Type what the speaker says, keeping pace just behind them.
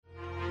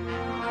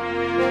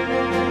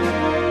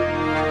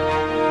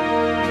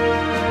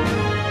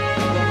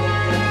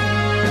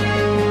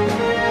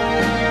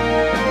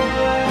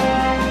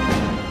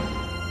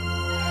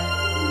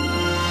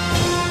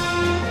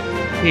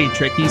Hey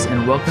Trekkies,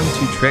 and welcome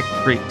to Trek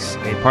Freaks,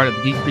 a part of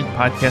the Geek Freak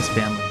podcast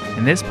family.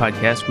 In this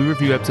podcast, we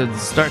review episodes of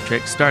Star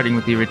Trek starting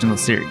with the original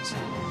series.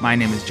 My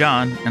name is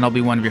John, and I'll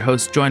be one of your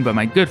hosts, joined by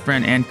my good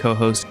friend and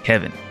co-host,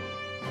 Kevin.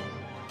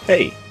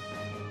 Hey.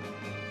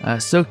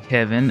 So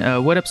Kevin,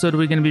 what episode are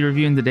we going to be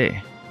reviewing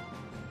today?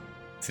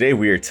 Today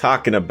we are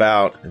talking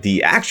about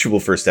the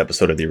actual first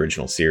episode of the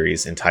original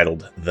series,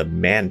 entitled The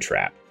Man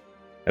Trap.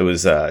 It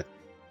was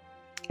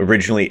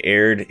originally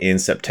aired in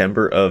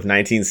September of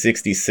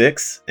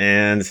 1966,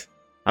 and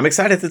I'm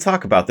excited to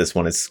talk about this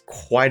one. It's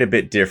quite a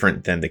bit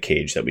different than The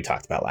Cage that we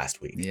talked about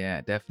last week.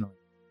 Yeah, definitely.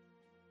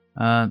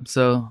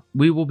 So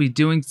we will be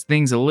doing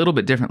things a little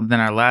bit different than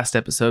our last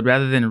episode.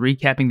 Rather than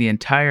recapping the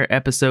entire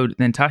episode,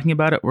 then talking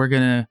about it, we're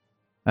going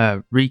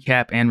to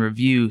recap and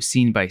review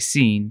scene by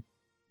scene.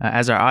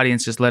 As our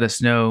audience, just let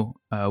us know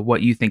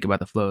what you think about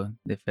the flow,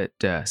 if it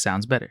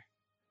sounds better.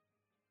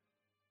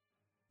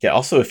 Yeah,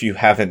 also, if you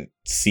haven't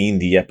seen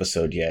the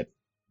episode yet,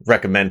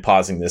 recommend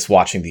pausing this,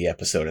 watching the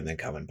episode, and then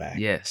coming back.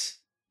 Yes,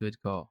 good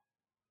call.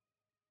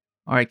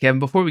 All right, Kevin,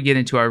 before we get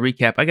into our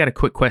recap, I got a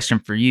quick question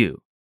for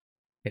you.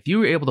 If you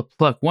were able to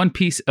pluck one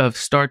piece of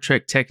Star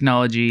Trek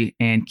technology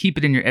and keep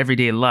it in your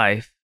everyday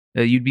life,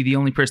 you'd be the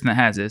only person that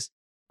has this.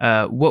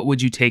 What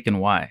would you take and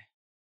why?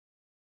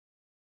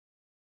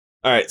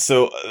 All right,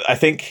 so I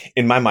think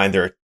in my mind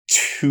there are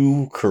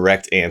two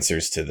correct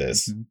answers to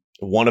this.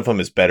 Mm-hmm. One of them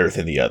is better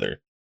than the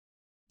other.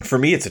 For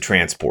me, it's a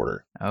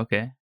transporter.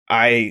 Okay.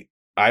 I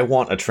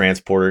want a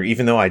transporter,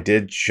 even though I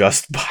did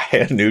just buy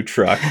a new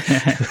truck.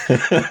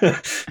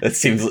 It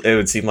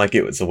would seem like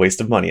it was a waste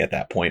of money at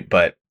that point,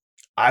 but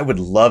I would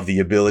love the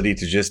ability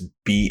to just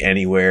be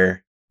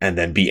anywhere and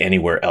then be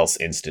anywhere else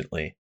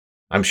instantly.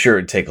 I'm sure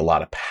it'd take a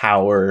lot of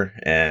power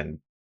and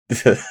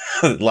a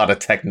lot of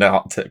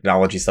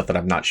technology stuff that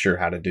I'm not sure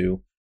how to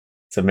do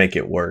to make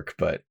it work,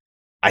 but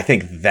I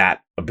think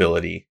that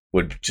ability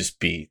would just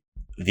be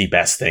the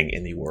best thing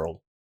in the world.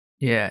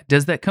 Yeah.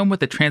 Does that come with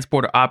the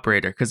transporter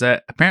operator? Because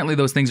apparently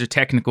those things are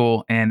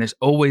technical and there's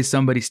always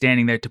somebody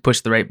standing there to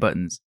push the right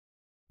buttons.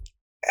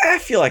 I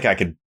feel like I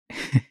could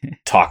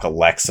talk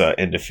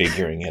Alexa into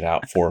figuring it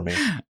out for me.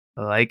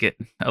 I like it.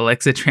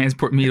 Alexa,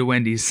 transport me to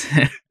Wendy's.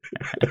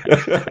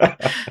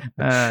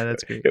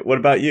 That's great. What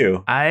about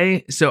you?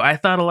 I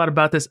thought a lot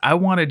about this. I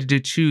wanted to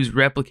choose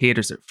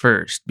replicators at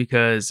first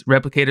because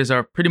replicators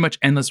are pretty much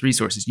endless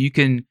resources. You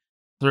can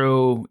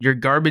throw your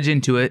garbage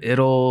into it.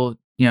 It'll,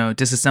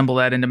 disassemble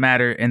that into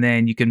matter, and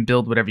then you can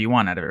build whatever you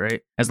want out of it,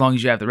 right? As long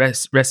as you have the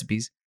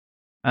recipes.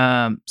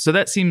 So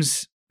that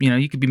seems,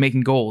 you could be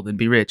making gold and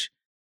be rich.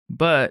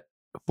 But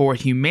for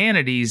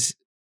humanity's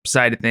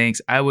side of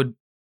things, I would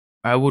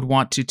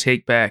want to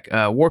take back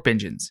warp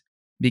engines.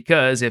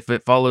 Because if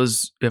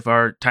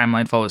our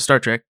timeline follows Star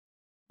Trek,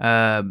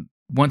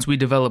 once we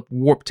develop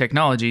warp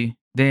technology,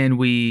 then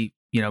we,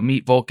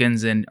 meet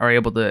Vulcans and are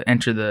able to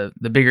enter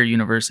the bigger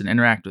universe and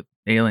interact with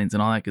aliens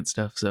and all that good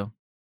stuff. So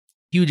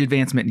huge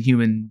advancement in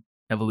human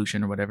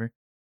evolution or whatever.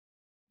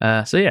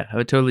 So yeah, I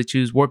would totally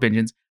choose warp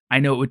engines. I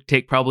know it would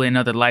take probably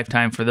another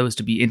lifetime for those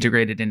to be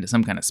integrated into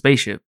some kind of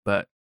spaceship,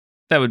 but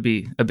that would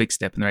be a big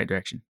step in the right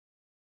direction.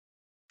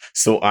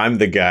 So I'm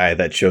the guy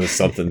that chose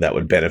something that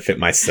would benefit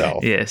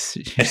myself. Yes.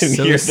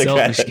 You're so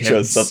selfish,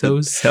 Kevin.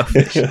 So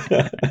selfish.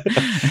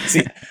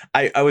 See,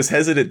 I was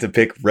hesitant to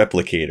pick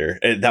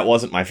Replicator. That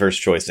wasn't my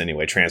first choice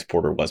anyway.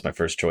 Transporter was my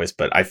first choice,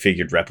 but I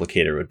figured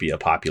Replicator would be a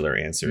popular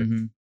answer.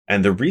 Mm-hmm.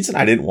 And the reason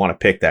I didn't want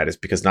to pick that is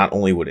because not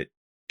only would it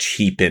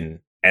cheapen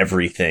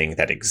everything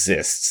that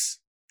exists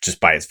just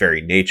by its very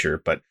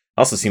nature, but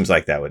also seems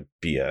like that would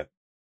be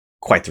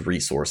quite the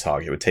resource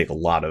hog. It would take a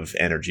lot of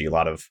energy,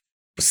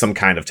 some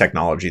kind of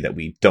technology that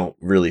we don't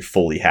really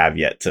fully have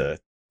yet to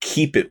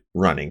keep it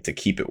running, to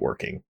keep it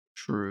working.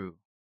 True.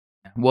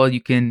 Well, you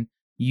can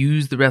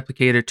use the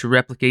replicator to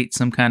replicate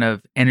some kind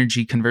of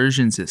energy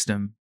conversion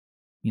system.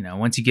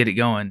 Once you get it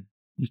going,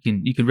 you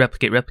can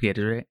replicate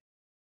replicators, right?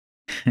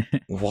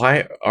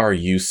 Why are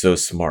you so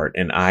smart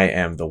and I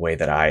am the way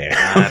that I am?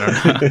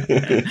 I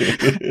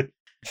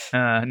don't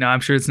know. No, I'm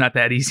sure it's not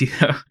that easy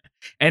though.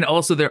 And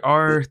also there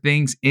are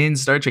things in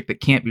Star Trek that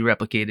can't be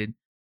replicated.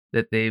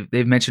 That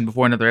they've mentioned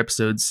before in other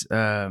episodes.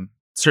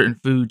 Certain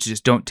foods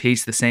just don't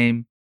taste the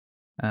same.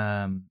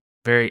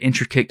 Very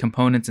intricate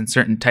components and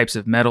certain types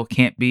of metal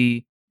can't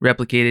be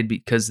replicated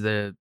because of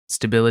the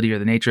stability or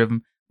the nature of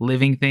them.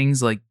 Living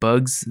things like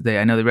bugs,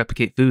 I know they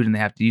replicate food and they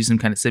have to use some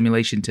kind of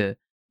simulation to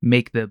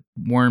make the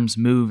worms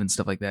move and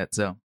stuff like that.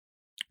 So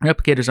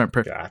replicators aren't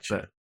perfect,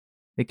 but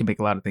they can make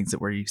a lot of things that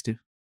we're used to.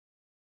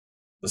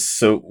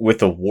 So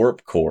with a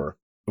warp core,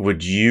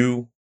 would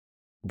you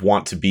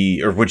want to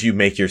be, or would you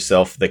make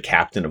yourself the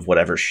captain of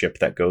whatever ship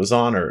that goes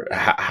on, or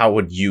how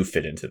would you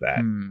fit into that?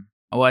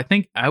 Well, I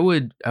think I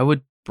would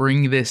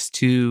bring this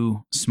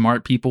to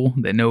smart people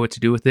that know what to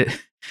do with it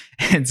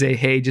and say,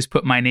 hey, just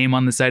put my name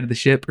on the side of the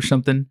ship or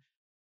something.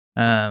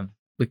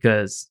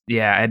 Because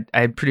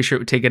I'm pretty sure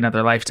it would take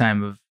another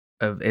lifetime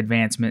of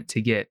advancement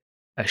to get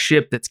a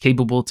ship that's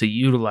capable to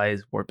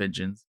utilize warp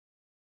engines.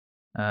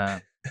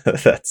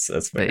 That's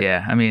fair. But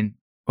yeah, I mean,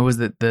 what was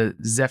it? The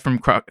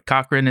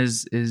Cochrane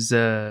is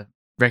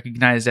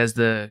recognized as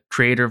the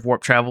creator of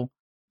warp travel.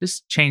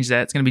 Just change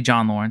that. It's going to be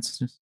John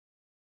Lawrence.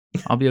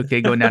 I'll be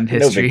okay going down in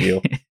history. No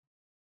big deal.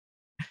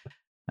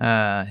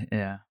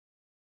 Yeah.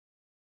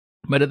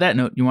 But at that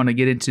note, you want to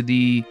get into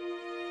the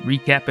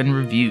recap and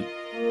review.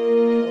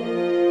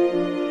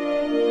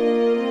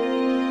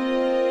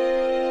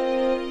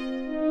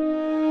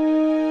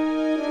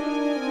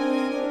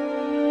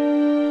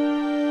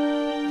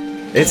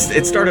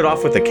 It started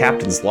off with the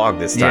captain's log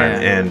this time,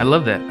 and I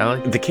love that. I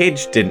like the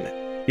cage didn't.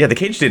 Yeah, the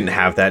cage didn't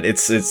have that.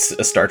 It's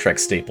a Star Trek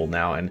staple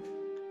now, and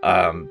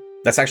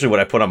that's actually what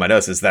I put on my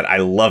notes. Is that I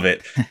love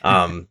it.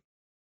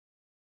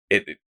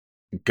 It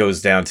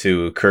goes down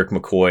to Kirk,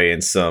 McCoy,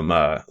 and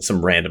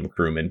some random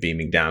crewmen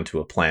beaming down to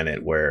a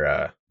planet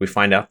where we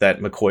find out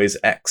that McCoy's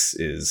ex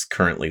is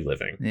currently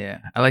living. Yeah,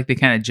 I like they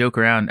kind of joke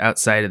around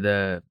outside of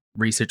the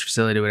research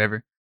facility or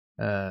whatever.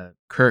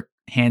 Kirk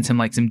hands him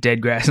like some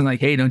dead grass and like,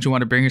 hey, don't you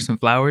want to bring her some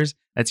flowers?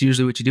 That's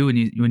usually what you do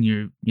when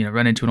you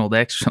run into an old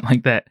ex or something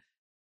like that.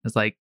 It's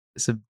like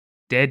some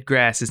dead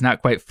grass is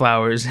not quite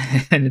flowers,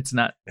 and it's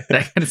not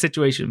that kind of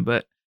situation.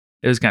 But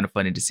it was kind of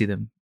funny to see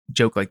them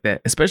joke like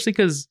that, especially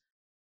because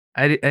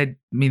I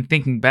mean,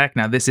 thinking back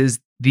now, this is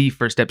the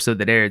first episode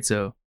that aired,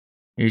 so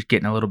you're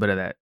getting a little bit of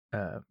that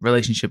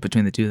relationship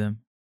between the two of them.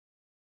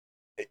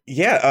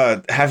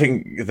 Yeah,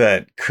 having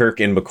that Kirk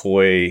and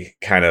McCoy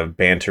kind of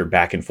banter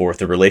back and forth,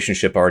 the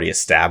relationship already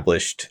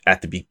established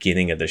at the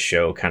beginning of the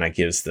show kind of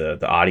gives the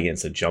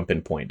audience a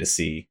jumping point to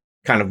see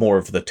kind of more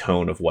of the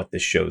tone of what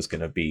this show is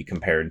going to be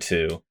compared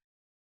to,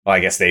 well, I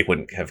guess they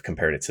wouldn't have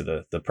compared it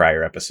to the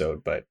prior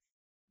episode, but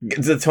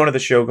the tone of the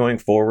show going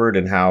forward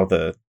and how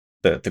the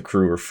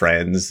crew are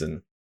friends,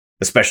 and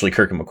especially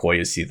Kirk and McCoy,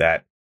 you see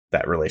that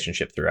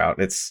relationship throughout.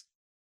 It's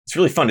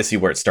really fun to see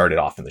where it started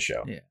off in the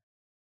show. Yeah.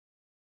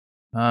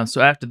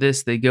 So after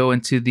this, they go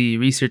into the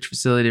research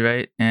facility,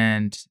 right?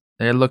 And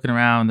they're looking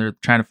around. They're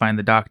trying to find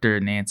the doctor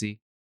and Nancy.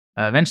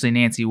 Eventually,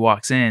 Nancy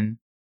walks in,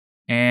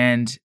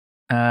 and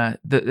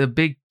the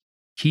big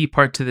key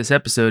part to this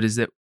episode is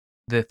that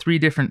the three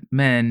different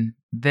men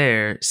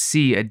there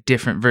see a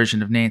different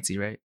version of Nancy,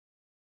 right?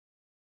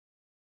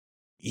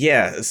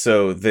 Yeah,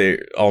 so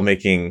they're all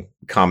making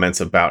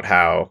comments about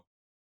how,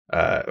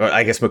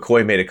 I guess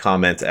McCoy made a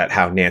comment at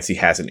how Nancy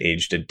hasn't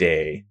aged a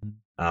day.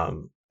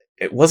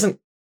 It wasn't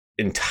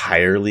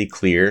entirely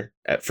clear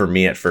for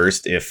me at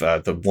first if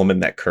the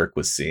woman that Kirk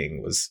was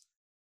seeing was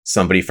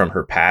somebody from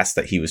her past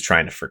that he was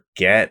trying to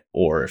forget,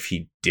 or if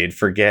he did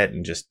forget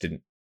and just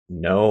didn't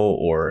know,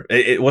 or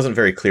it wasn't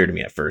very clear to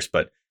me at first,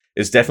 but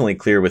it's definitely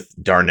clear with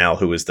Darnell,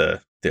 who was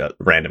the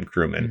random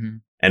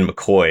crewman, and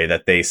McCoy,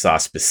 that they saw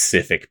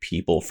specific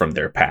people from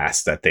their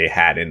past that they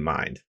had in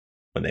mind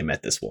when they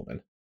met this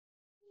woman.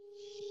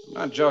 I'm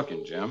not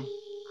joking, Jim.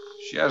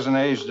 She hasn't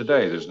aged a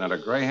day. There's not a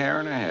gray hair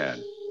in her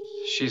head.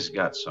 She's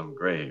got some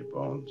gray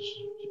bones.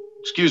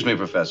 Excuse me,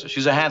 Professor.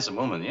 She's a handsome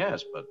woman,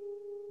 yes, but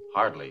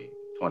hardly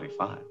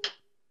 25.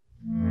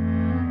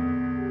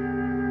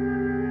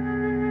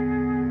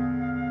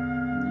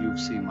 You've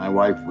seen my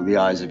wife with the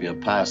eyes of your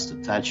past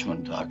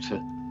attachment,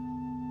 Doctor.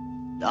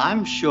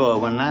 I'm sure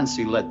when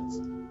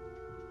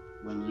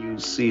you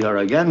see her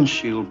again,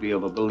 she'll be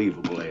of a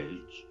believable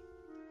age.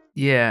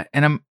 Yeah,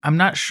 and I'm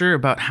not sure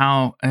about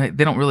how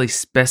they don't really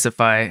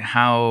specify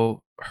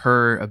how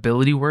her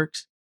ability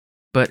works.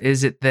 But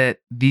is it that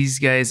these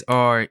guys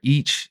are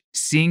each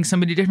seeing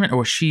somebody different,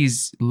 or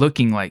she's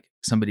looking like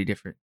somebody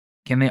different?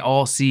 Can they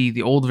all see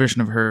the old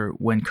version of her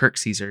when Kirk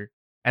sees her?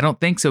 I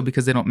don't think so,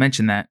 because they don't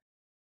mention that.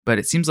 But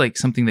it seems like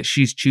something that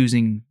she's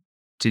choosing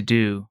to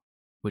do,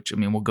 which, I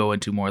mean, we'll go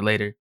into more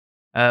later.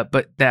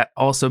 But that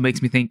also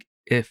makes me think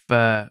if,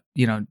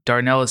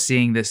 Darnell is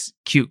seeing this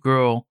cute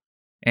girl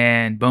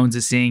and Bones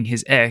is seeing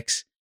his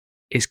ex,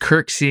 is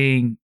Kirk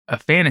seeing a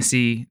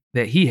fantasy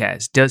that he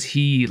has? Does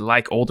he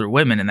like older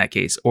women in that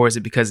case? Or is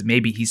it because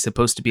maybe he's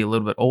supposed to be a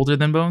little bit older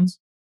than Bones?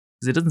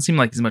 Because it doesn't seem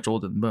like he's much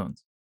older than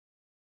Bones.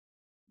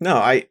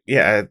 No,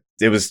 it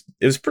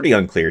was pretty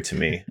unclear to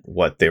me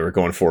what they were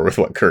going for with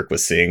what Kirk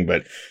was seeing,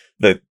 but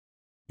the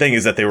thing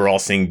is that they were all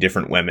seeing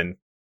different women.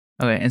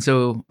 Okay, and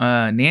so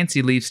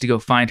Nancy leaves to go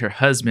find her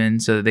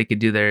husband so that they could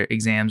do their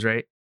exams,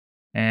 right?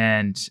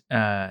 And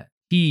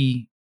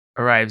he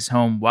arrives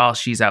home while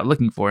she's out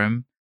looking for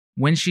him.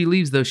 When she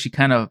leaves, though, she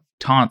kind of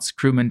taunts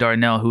crewman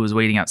Darnell, who was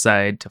waiting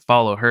outside, to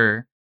follow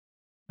her.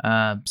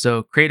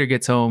 So Crater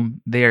gets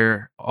home.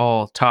 They're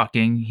all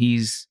talking.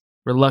 He's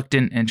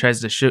reluctant and tries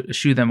to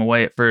shoo them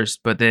away at first,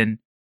 but then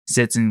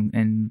sits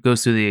and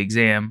goes through the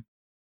exam.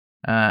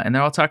 And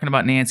they're all talking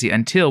about Nancy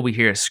until we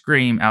hear a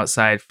scream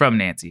outside from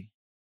Nancy.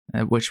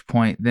 At which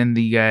point, then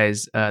the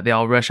guys, they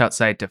all rush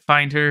outside to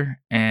find her,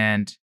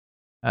 and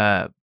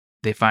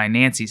they find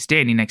Nancy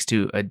standing next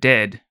to a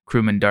dead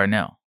crewman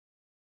Darnell.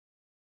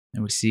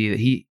 And we see that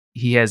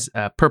he has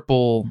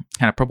purple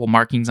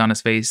markings on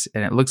his face,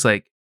 and it looks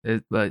like,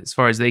 as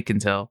far as they can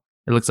tell,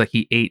 it looks like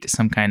he ate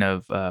some kind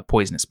of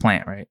poisonous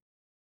plant, right?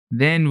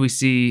 Then we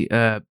see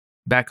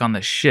back on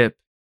the ship,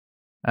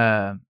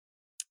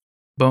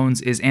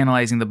 Bones is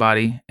analyzing the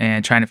body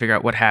and trying to figure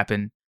out what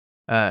happened,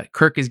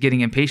 Kirk is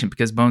getting impatient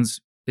because Bones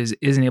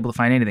isn't able to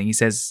find anything. He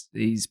says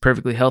he's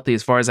perfectly healthy.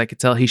 As far as I could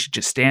tell, he should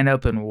just stand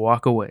up and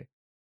walk away.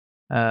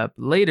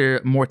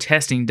 Later, more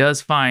testing does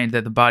find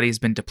that the body has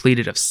been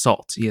depleted of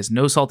salt. He has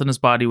no salt in his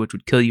body, which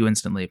would kill you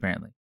instantly,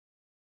 apparently.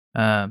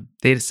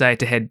 They decide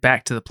to head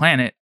back to the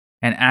planet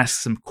and ask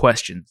some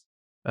questions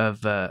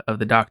of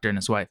the doctor and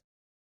his wife.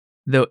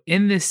 Though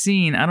in this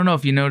scene, I don't know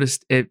if you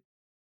noticed, it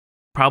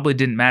probably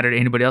didn't matter to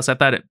anybody else. I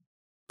thought it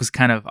was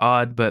kind of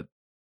odd, but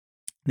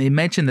they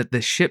mentioned that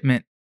the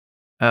shipment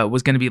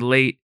was going to be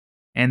late,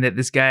 and that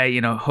this guy,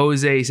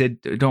 Jose, he said,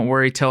 "Don't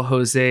worry, tell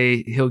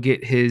Jose he'll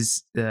get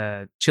his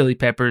chili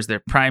peppers.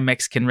 They're prime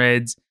Mexican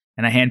reds,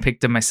 and I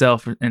handpicked them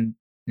myself, and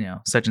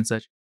such and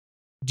such."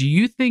 Do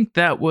you think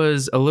that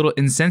was a little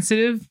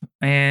insensitive?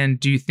 And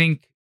do you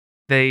think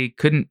they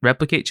couldn't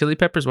replicate chili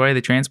peppers? Why are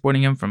they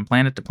transporting them from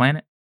planet to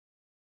planet?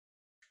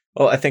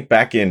 Well, I think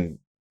back in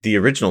the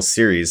original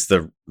series,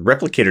 the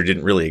replicator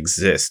didn't really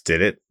exist,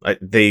 did it?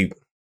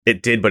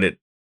 It did, but it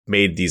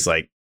made these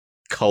like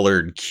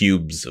colored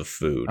cubes of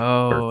food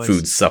or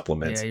food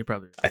supplements. Yeah, you're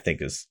probably right. I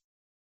think is.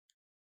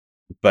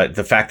 But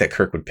the fact that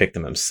Kirk would pick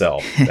them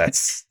himself,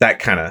 that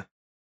kind of.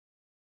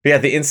 Yeah,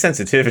 the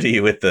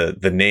insensitivity with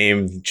the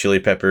name chili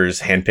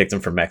peppers, handpicked them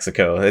from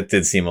Mexico. It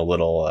did seem a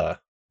little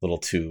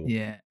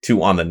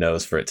too on the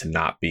nose for it to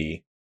not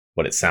be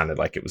what it sounded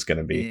like it was going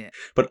to be. Yeah.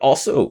 But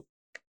also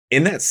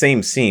in that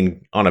same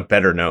scene, on a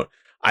better note,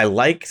 I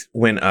liked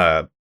when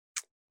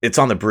it's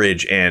on the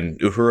bridge and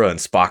Uhura and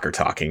Spock are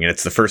talking, and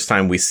it's the first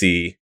time we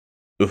see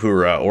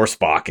Uhura or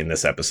Spock in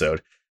this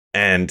episode.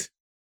 And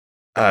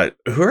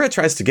Uhura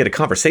tries to get a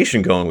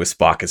conversation going with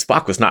Spock, and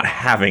Spock was not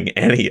having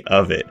any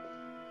of it.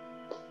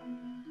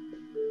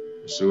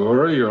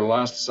 Uhura, your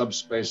last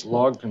subspace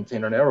log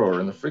contained an error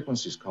in the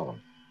frequencies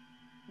column.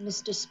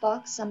 Mr.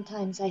 Spock,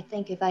 sometimes I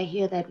think if I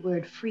hear that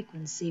word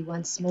frequency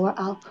once more,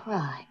 I'll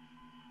cry.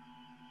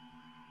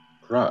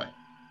 Cry?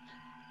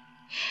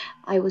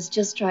 I was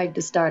just trying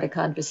to start a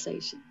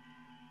conversation.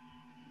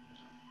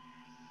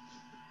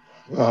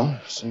 Well,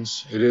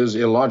 since it is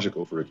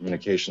illogical for a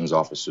communications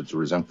officer to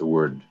resent the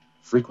word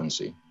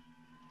frequency,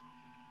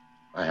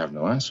 I have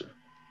no answer.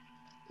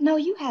 No,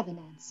 you have an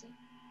answer.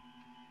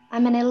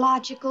 I'm an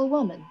illogical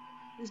woman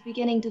who's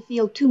beginning to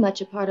feel too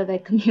much a part of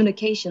that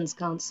communications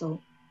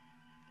console.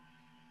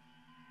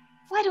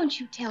 Why don't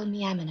you tell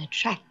me I'm an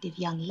attractive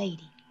young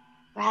lady,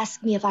 or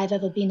ask me if I've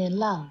ever been in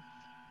love?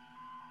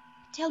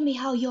 Tell me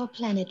how your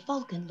planet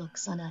Vulcan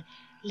looks on a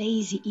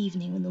lazy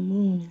evening when the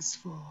moon is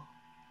full.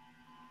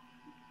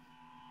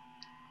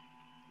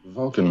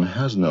 Vulcan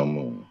has no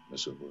moon,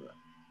 Miss Uhura.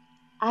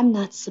 I'm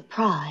not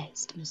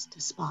surprised, Mr.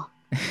 Spock.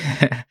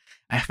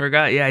 I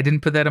forgot. Yeah, I didn't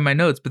put that in my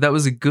notes, but that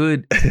was a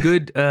good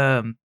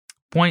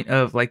point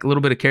of like a little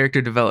bit of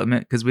character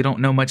development, because we don't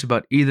know much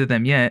about either of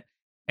them yet,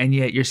 and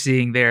yet you're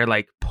seeing their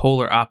like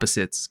polar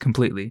opposites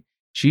completely.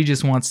 She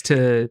just wants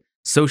to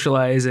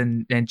socialize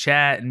and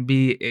chat and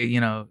be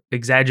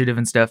exaggerative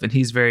and stuff, and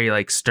he's very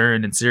like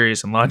stern and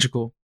serious and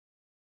logical.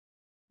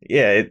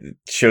 Yeah, it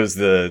shows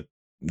the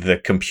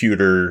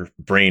computer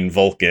brain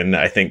Vulcan.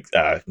 I think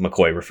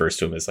McCoy refers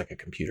to him as like a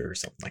computer or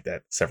something like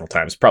that several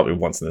times, probably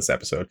once in this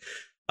episode.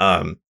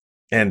 And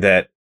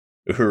that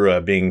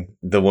Uhura, being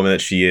the woman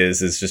that she is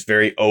just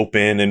very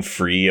open and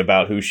free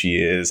about who she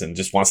is, and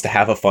just wants to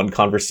have a fun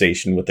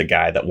conversation with the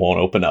guy that won't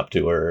open up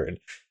to her. And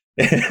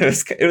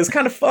it was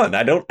kind of fun.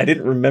 I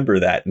didn't remember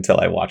that until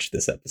I watched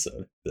this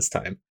episode this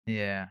time.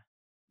 Yeah,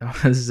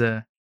 it was.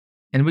 And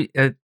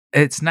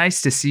it's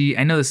nice to see.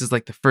 I know this is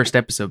like the first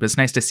episode, but it's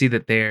nice to see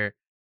that they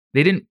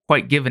didn't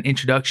quite give an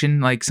introduction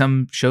like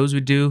some shows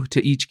would do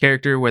to each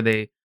character, where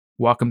they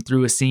walk them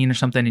through a scene or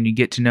something and you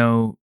get to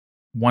know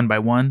one by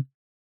one.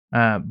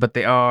 But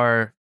they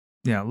are,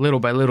 little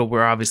by little,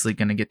 we're obviously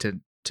going to get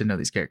to know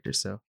these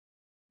characters. So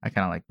I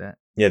kind of like that.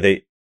 Yeah,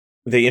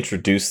 they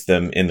introduced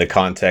them in the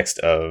context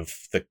of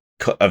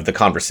the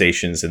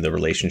conversations and the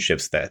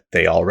relationships that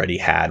they already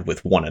had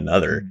with one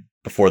another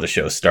before the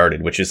show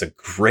started, which is a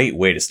great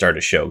way to start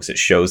a show, because it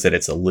shows that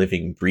it's a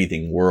living,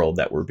 breathing world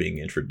that we're being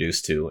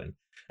introduced to. And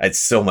it's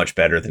so much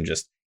better than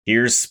just,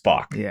 here's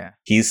Spock. Yeah.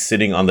 He's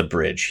sitting on the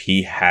bridge.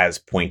 He has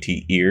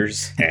pointy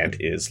ears and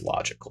is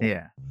logical.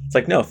 Yeah. It's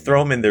like, no,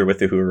 throw him in there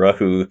with Uhura,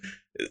 who,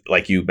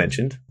 like you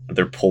mentioned,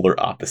 they're polar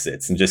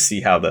opposites, and just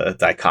see how the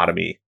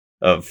dichotomy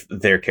of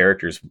their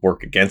characters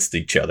work against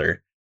each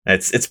other.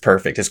 It's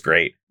perfect. It's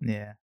great.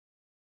 Yeah.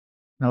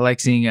 I like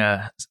seeing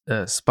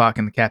Spock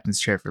in the captain's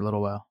chair for a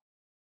little while.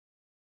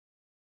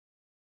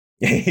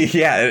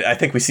 Yeah, I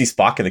think we see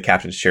Spock in the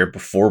captain's chair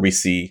before we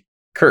see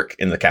Kirk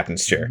in the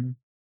captain's chair,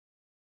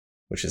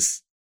 which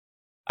is,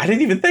 I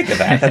didn't even think of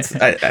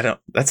that.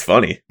 That's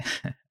funny.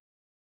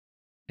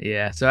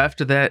 Yeah. So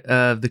after that,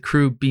 the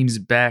crew beams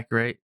back,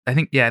 right? I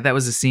think, that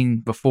was the scene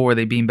before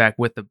they beam back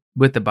with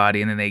the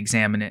body, and then they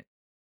examine it,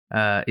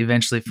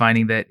 eventually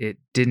finding that it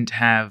didn't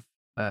have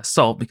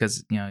salt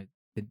because,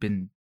 it'd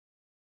been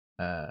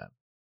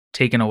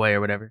taken away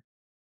or whatever.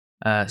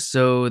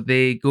 So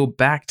they go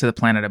back to the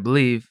planet, I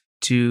believe,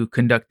 to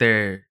conduct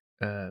their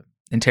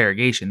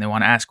interrogation. They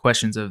want to ask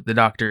questions of the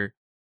doctor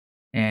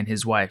and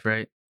his wife,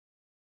 right?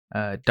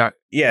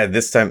 Yeah,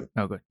 this time.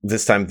 Oh, good.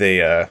 This time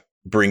they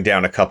bring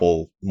down a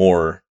couple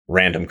more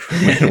random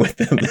crewmen with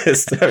them.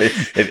 This time,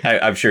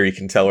 I'm sure you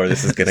can tell where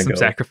this is going to go.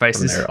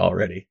 Sacrifices from there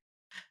already.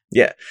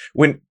 Yeah,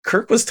 when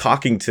Kirk was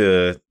talking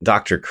to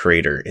Dr.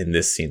 Crater in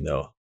this scene,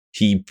 though,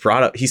 he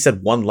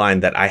said one line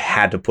that I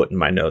had to put in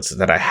my notes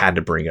that I had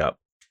to bring up,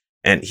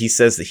 and he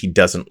says that he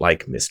doesn't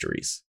like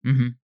mysteries.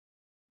 Mm-hmm.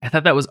 I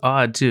thought that was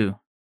odd too.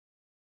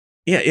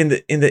 Yeah, in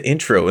the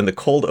intro, in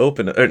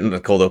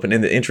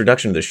the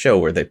introduction of the show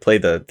where they play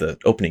the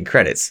opening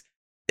credits,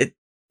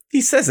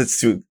 he says it's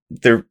to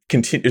their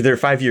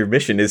 5-year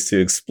mission is to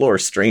explore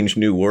strange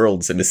new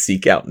worlds and to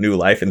seek out new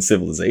life and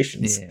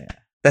civilizations. Yeah.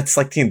 That's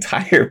like the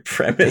entire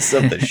premise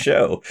of the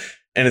show.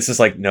 And it's just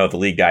like, no, the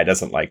lead guy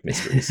doesn't like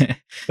mysteries.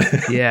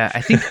 Yeah,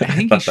 I think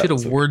he should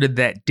have worded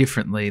that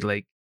differently.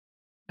 Like,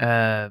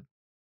 yeah,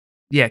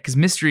 because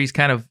mystery is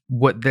kind of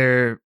what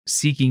they're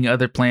seeking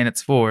other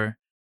planets for.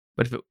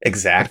 But if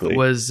it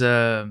was,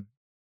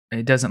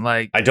 it doesn't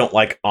like. I don't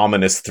like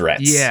ominous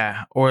threats.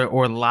 Yeah,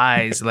 or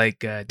lies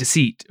like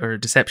deceit or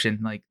deception.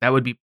 Like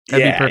that'd be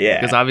perfect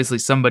because obviously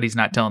somebody's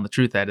not telling the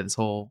truth out of this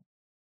whole,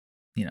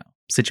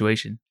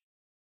 situation.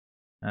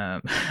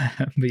 But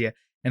yeah,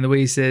 and the way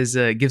he says,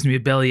 gives me a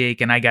bellyache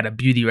and I got a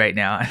beauty right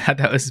now. I thought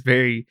that was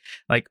very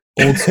like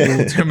old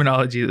school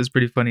terminology. It was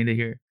pretty funny to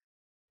hear.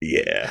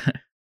 Yeah.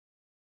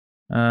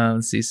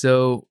 Let's see.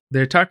 So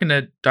they're talking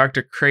to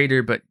Dr.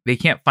 Crater, but they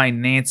can't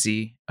find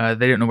Nancy.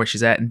 They don't know where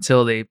she's at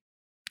until they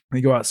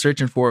go out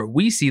searching for her.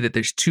 We see that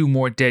there's 2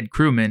 more dead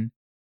crewmen.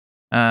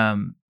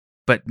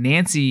 But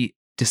Nancy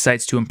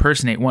decides to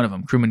impersonate one of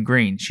them, Crewman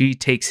Green. She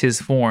takes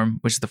his form,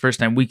 which is the first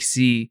time we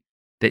see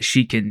that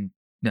she can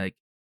like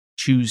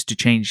choose to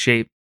change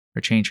shape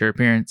or change her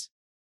appearance.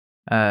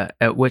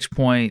 At which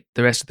point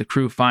the rest of the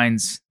crew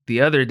finds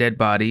the other dead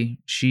body.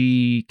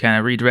 She kind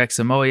of redirects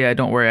them. Oh yeah,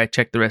 don't worry, I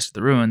checked the rest of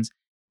the ruins.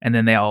 And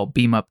then they all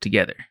beam up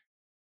together.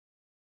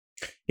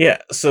 Yeah.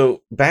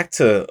 So back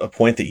to a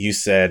point that you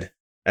said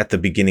at the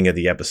beginning of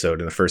the episode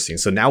in the first scene.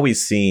 So now we've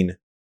seen,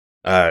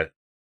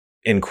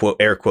 in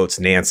air quotes,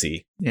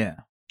 Nancy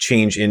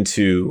change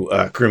into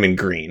Crewman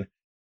Green.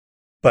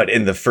 But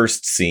in the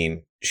first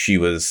scene, she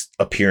was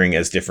appearing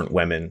as different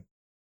women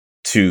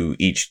to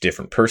each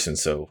different person.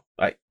 So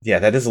that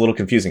is a little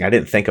confusing. I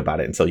didn't think about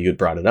it until you had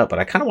brought it up, but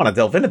I kind of want to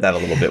delve into that a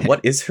little bit.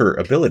 What is her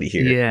ability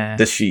here? Yeah.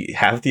 Does she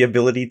have the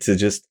ability to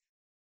just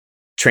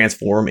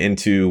transform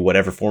into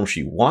whatever form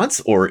she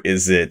wants? Or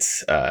is it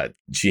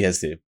she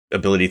has the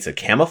ability to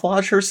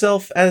camouflage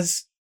herself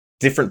as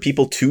different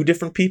people to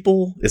different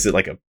people? Is it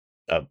like a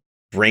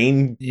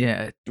brain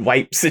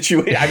wipe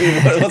situation? I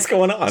mean, what's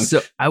going on?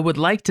 So I would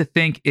like to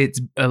think it's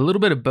a little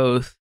bit of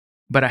both,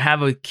 but I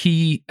have a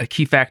key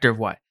factor of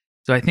why.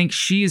 So I think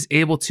she is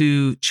able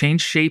to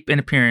change shape and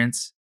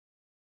appearance.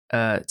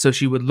 So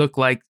she would look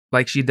like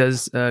she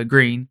does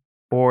Green,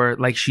 or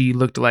like she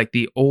looked like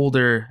the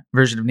older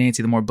version of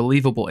Nancy, the more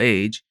believable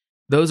age.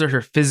 Those are her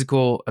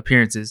physical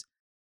appearances.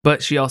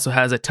 But she also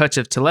has a touch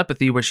of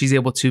telepathy where she's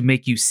able to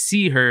make you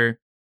see her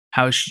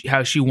how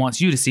she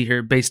wants you to see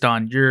her based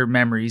on your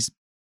memories.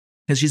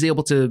 Because she's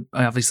able to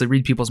obviously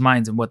read people's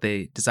minds and what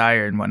they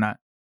desire and whatnot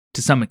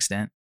to some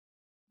extent.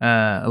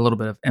 A little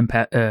bit of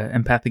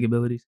empathic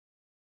abilities.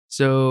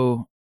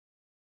 So,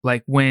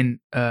 like when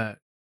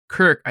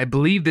Kirk, I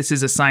believe this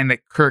is a sign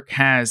that Kirk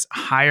has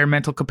higher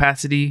mental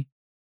capacity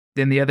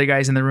than the other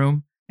guys in the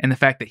room. And the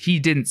fact that he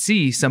didn't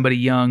see somebody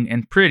young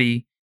and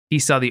pretty, he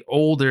saw the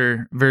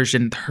older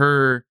version,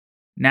 her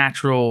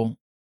natural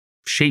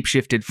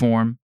shapeshifted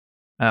form,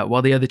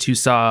 while the other 2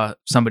 saw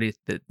somebody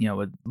that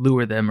would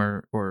lure them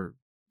or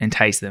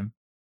entice them.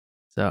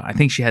 So I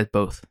think she has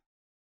both.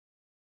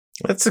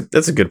 That's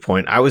a good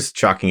point. I was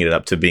chalking it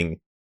up to being,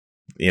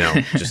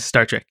 just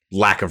Star Trek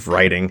lack of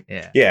writing.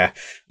 Yeah.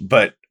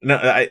 But no,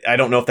 I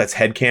don't know if that's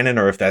headcanon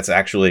or if that's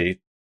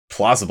actually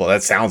plausible.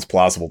 That sounds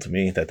plausible to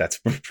me. That's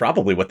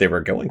probably what they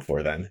were going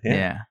for then.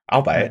 Yeah.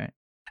 I'll buy it.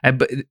 Right.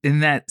 But in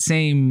that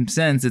same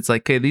sense, it's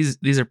like, okay,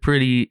 these are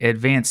pretty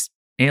advanced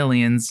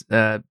aliens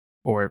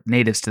or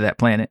natives to that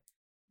planet.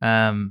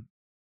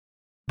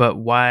 But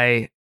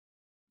why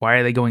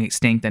are they going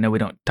extinct? I know we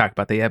don't talk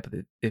about that yet,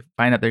 but if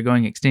find out they're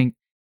going extinct,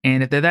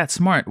 and if they're that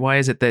smart, why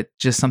is it that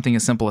just something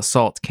as simple as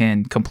salt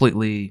can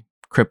completely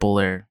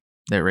cripple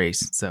their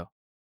race? So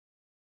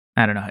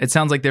I don't know. It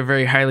sounds like they're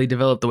very highly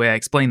developed the way I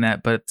explained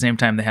that, but at the same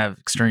time, they have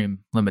extreme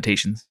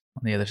limitations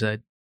on the other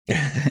side.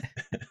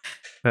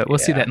 But we'll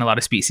see that in a lot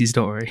of species.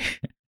 Don't worry.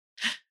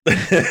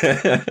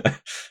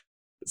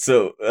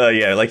 So,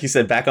 like you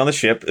said, back on the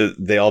ship,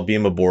 they all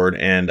beam aboard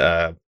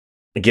and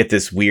get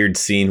this weird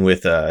scene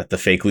with the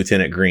fake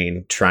Lieutenant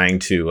Green trying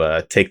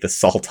to take the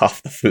salt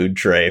off the food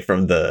tray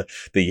from the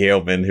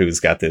yeoman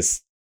who's got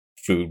this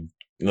food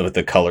with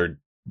the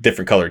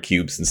different colored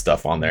cubes and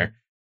stuff on there.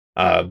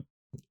 I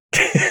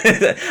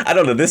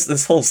don't know.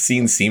 This whole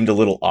scene seemed a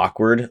little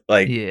awkward.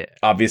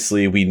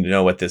 Obviously, we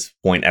know at this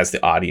point as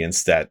the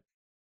audience that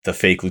the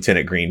fake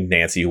Lieutenant Green,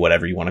 Nancy,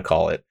 whatever you want to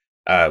call it,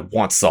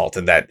 wants salt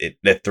and that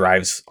it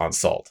thrives on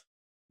salt.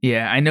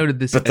 Yeah, I noted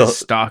this as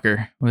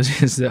Stalker was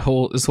just this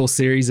whole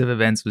series of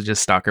events was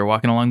just Stalker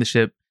walking along the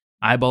ship,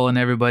 eyeballing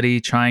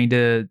everybody, trying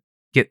to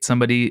get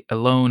somebody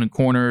alone and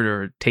cornered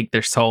or take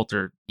their salt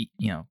or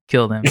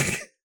kill them.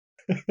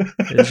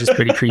 It was just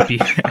pretty creepy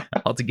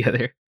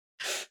altogether.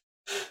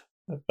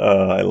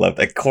 I love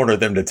that. Corner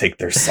them to take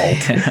their salt.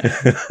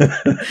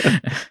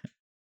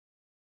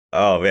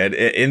 Oh man!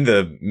 In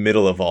the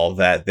middle of all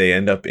that, they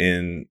end up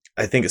in,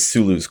 I think it's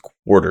Sulu's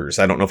quarters.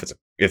 I don't know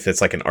if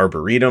it's like an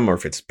arboretum or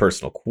if it's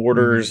personal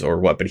quarters or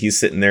what. But he's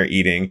sitting there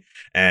eating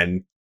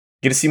and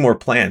get to see more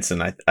plants.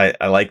 And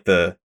I like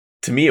to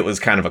me it was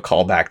kind of a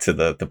callback to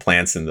the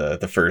plants in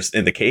the first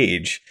in the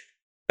cage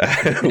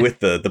with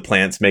the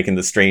plants making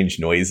the strange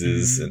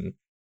noises and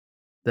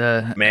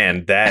that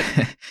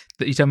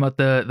you talking about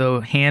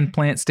the hand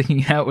plant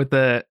sticking out with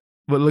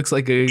what looks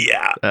like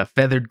a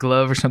feathered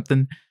glove or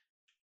something.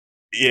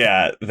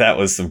 Yeah, that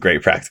was some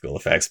great practical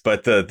effects.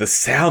 But the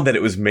sound that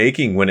it was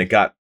making when it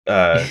got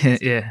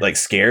like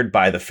scared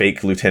by the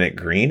fake Lieutenant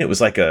Green, it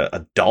was like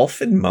a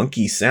dolphin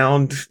monkey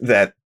sound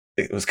that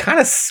it was kind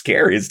of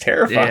scary. It's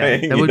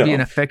terrifying. Yeah, that would be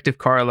an effective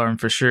car alarm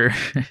for sure.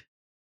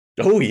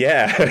 Oh,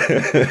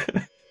 yeah.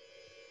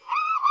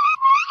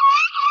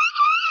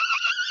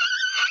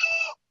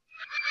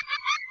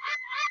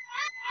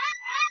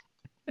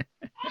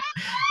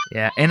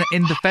 Yeah, and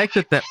the fact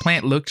that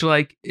plant looked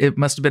like it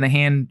must have been a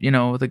hand,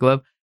 with a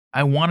glove,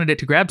 I wanted it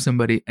to grab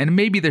somebody. And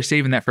maybe they're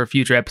saving that for a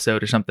future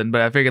episode or something, but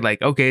I figured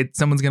like, okay,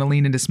 someone's going to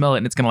lean in to smell it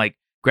and it's going to like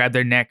grab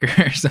their neck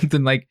or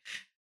something like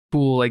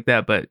cool like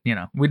that. But,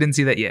 we didn't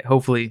see that yet.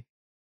 Hopefully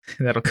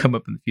that'll come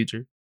up in the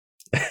future.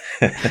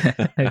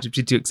 That should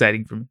be too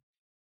exciting for me.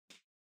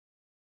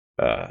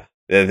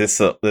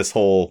 This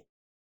whole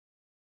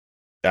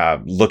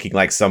looking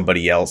like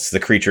somebody else, the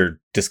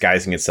creature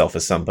disguising itself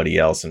as somebody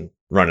else and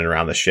running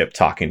around the ship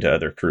talking to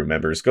other crew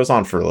members goes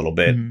on for a little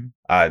bit.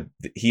 It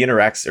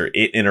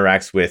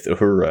interacts with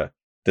Uhura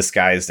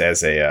disguised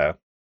as a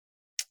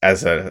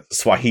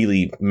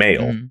Swahili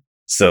male.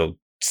 So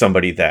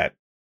somebody that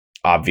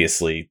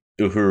obviously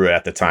Uhura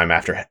at the time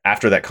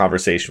after that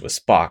conversation with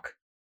Spock,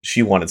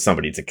 she wanted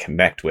somebody to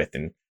connect with,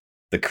 and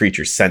the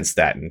creature sensed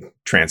that and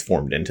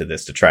transformed into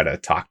this to try to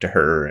talk to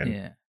her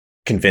and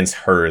convince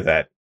her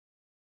that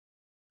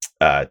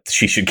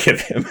she should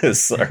give him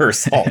her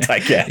salt, I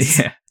guess.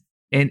 Yeah.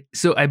 And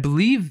so I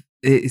believe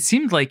it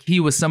seemed like he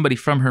was somebody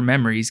from her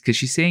memories because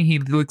she's saying he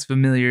looks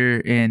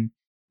familiar and,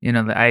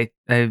 that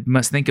I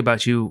must think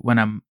about you when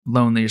I'm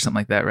lonely or something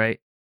like that,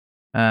 right?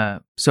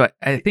 So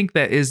I think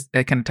that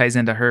kind of ties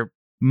into her.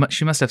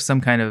 She must have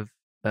some kind of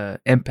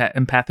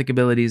empathic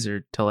abilities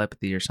or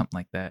telepathy or something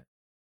like that.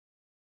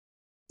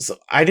 So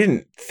I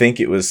didn't think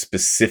it was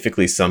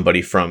specifically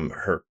somebody from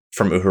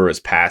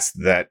Uhura's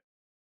past that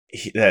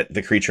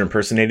the creature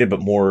impersonated, but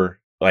more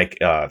like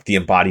the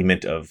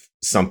embodiment of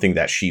something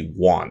that she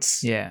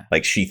wants. Yeah.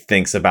 Like she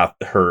thinks about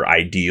her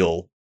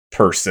ideal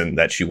person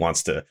that she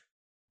wants to,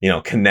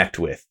 connect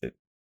with.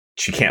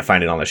 She can't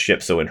find it on the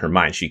ship. So in her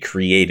mind, she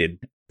created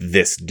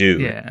this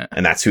dude. Yeah.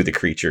 And that's who the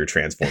creature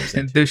transforms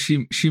into. Though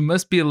she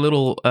must be a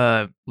little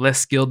less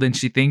skilled than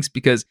she thinks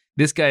because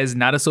this guy is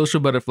not a social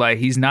butterfly.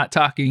 He's not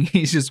talking.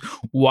 He's just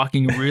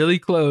walking really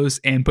close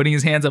and putting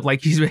his hands up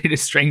like he's ready to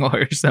strangle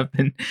her or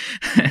something.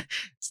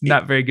 It's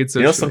not very good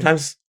social.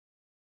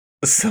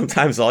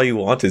 Sometimes all you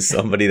want is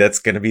somebody that's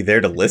going to be there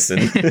to listen.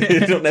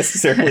 You don't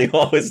necessarily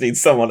always need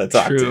someone to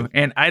talk to.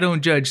 And I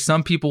don't judge.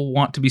 Some people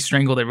want to be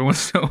strangled every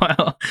once in a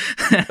while.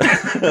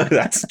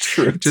 That's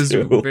true. Just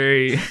too.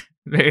 very,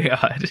 very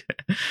odd.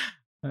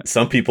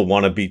 Some people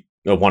want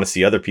to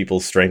see other people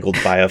strangled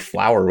by a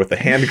flower with a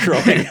hand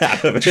growing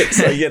out of it.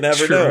 So you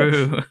never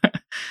know.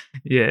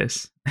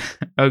 Yes.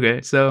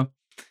 Okay. So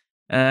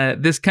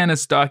this kind of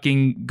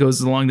stalking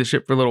goes along the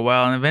ship for a little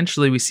while, and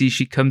eventually we see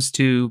she comes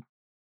to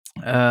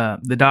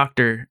the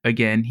doctor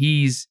again.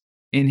 He's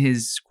in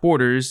his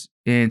quarters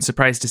and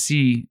surprised to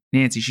see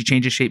Nancy. She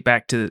changes shape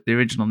back to the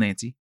original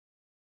Nancy.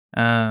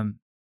 And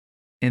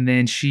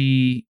then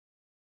she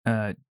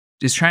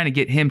is trying to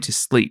get him to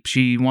sleep.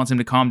 She wants him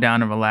to calm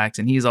down and relax,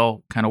 and he's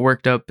all kind of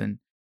worked up, and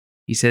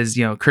he says,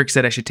 Kirk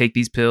said I should take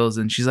these pills,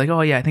 and she's like,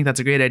 oh yeah, I think that's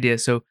a great idea.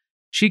 So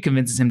she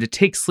convinces him to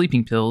take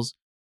sleeping pills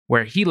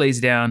where he lays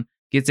down,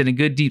 gets in a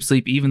good deep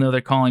sleep, even though they're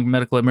calling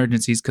medical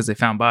emergencies because they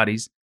found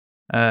bodies.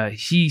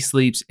 He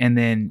sleeps, and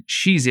then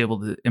she's able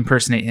to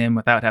impersonate him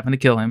without having to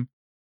kill him,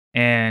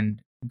 and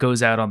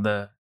goes out on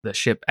the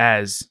ship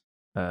as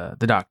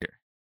the doctor.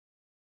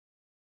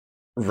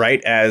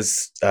 Right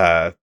as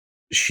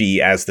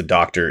she, as the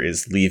doctor,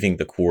 is leaving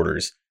the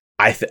quarters,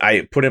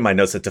 I put in my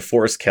notes that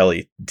DeForest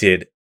Kelley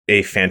did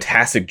a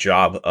fantastic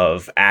job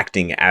of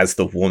acting as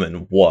the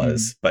woman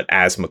was, but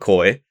as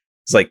McCoy.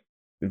 It's like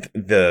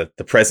the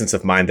presence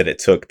of mind that it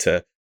took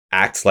to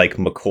act like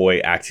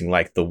McCoy, acting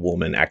like the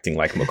woman, acting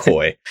like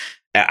McCoy.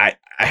 I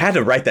had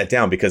to write that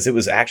down because it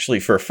was actually,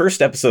 for a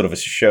first episode of a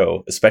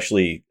show,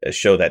 especially a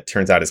show that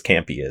turns out as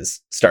campy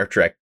as Star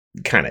Trek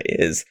kind of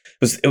is,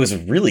 it was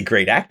really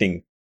great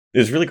acting It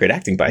was really great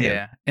acting by him.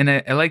 Yeah, and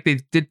I like they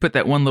did put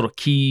that one little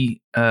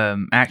key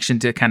action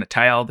to kind of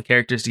tie all the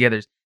characters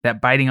together. That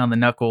biting on the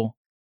knuckle,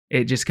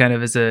 it just kind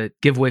of is a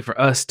giveaway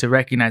for us to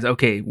recognize,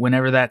 okay,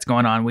 whenever that's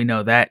going on, we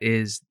know that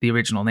is the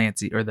original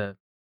Nancy or the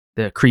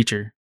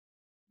creature.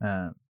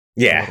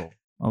 Yeah.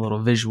 A little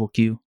visual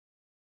cue.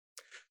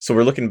 So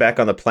we're looking back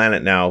on the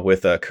planet now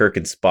with Kirk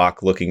and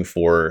Spock looking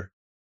for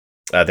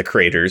the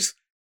craters.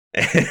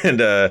 And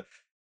the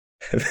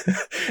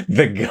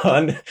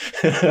gun,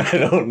 I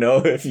don't know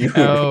if you...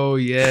 Oh,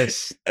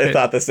 yes. I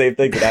thought the same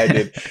thing that I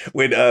did.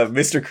 When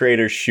Mr.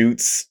 Crater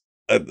shoots...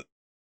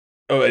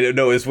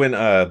 it's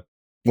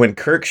when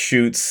Kirk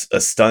shoots a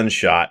stun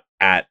shot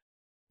at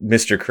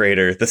Mr.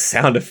 Crater, the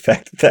sound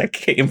effect that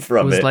came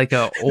from it was like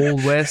a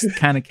Old West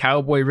kind of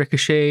cowboy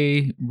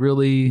ricochet,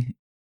 really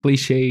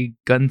cliche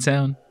gun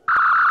sound.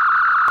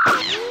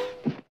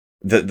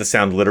 The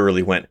sound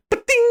literally went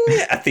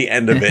ba-ding at the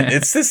end of it.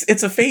 It's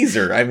a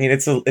phaser. I mean,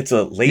 it's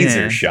a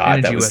laser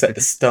shot that was set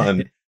to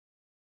stun.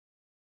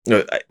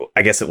 No,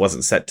 I guess it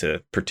wasn't set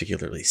to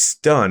particularly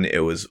stun. It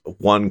was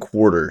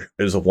 1/4.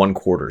 It was a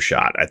 1/4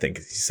 shot. I think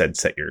he said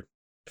set your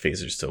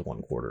phasers to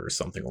 1/4 or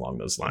something along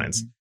those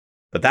lines. Mm-hmm.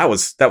 But that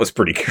was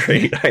pretty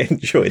great. I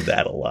enjoyed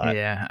that a lot.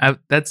 Yeah,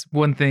 that's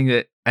one thing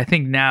that I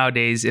think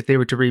nowadays, if they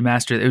were to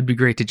remaster it, it would be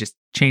great to just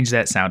change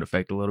that sound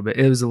effect a little bit.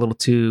 It was a little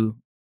too,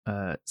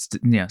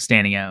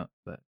 standing out,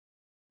 but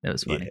that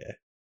was funny.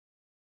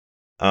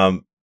 Yeah.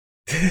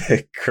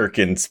 Kirk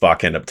and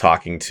Spock end up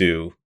talking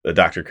to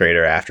Dr.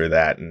 Crater after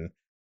that, and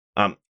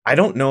I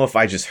don't know if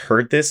I just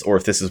heard this or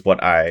if this is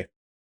what I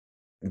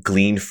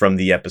gleaned from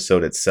the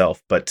episode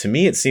itself, but to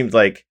me it seemed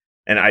like,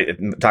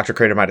 and Dr.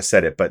 Crater might have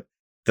said it, but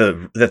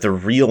that the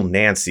real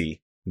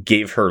Nancy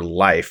gave her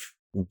life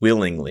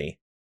willingly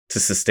to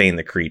sustain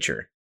the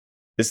creature.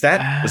 Was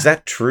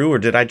that true, or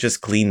did I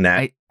just glean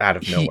that out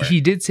of nowhere? He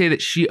did say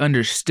that she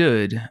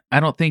understood. I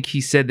don't think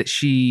he said that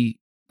she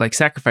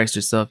sacrificed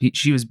herself.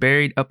 She was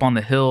buried up on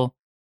the hill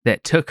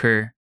that took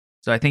her.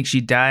 So I think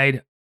she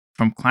died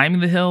from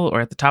climbing the hill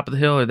or at the top of the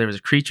hill, or there was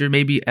a creature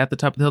maybe at the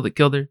top of the hill that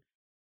killed her.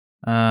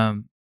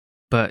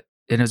 But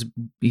it was,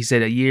 he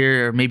said, a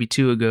year or maybe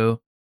 2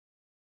 ago.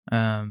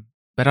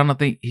 But I don't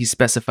think he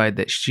specified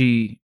that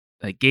she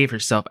gave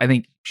herself. I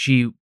think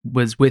she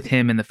was with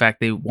him in the fact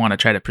they want to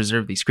try to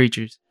preserve these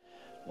creatures.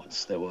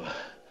 Once there were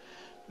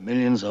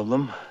millions of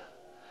them.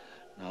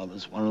 Now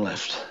there's one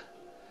left.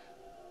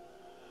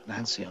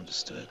 Nancy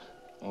understood.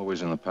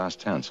 Always in the past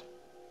tense.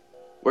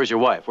 Where's your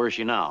wife? Where is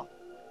she now?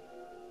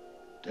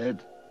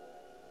 Dead.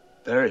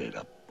 Buried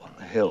up on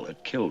the hill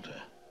that killed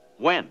her.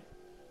 When?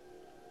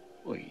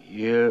 A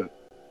year.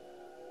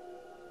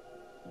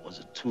 Was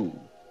it 2?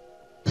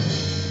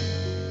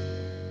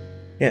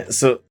 Yeah,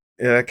 so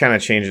that kind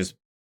of changes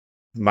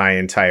my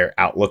entire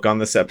outlook on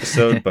this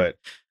episode, but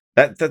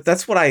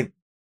that's what I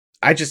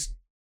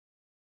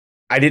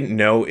didn't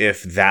know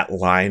if that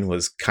line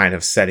was kind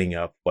of setting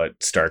up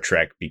what Star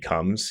Trek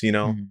becomes,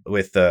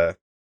 with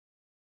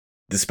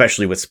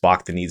especially with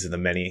Spock, the needs of the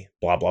many,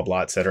 blah, blah,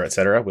 blah, et cetera, et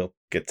cetera. We'll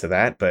get to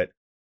that, but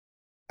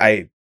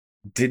I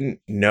didn't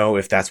know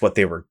if that's what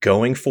they were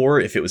going for,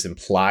 if it was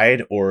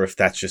implied, or if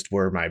that's just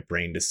where my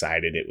brain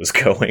decided it was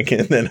going,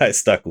 and then I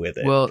stuck with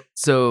it. Well,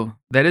 so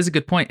that is a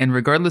good point. And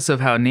regardless of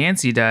how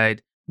Nancy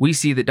died, we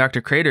see that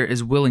Dr. Crater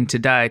is willing to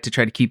die to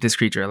try to keep this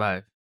creature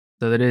alive.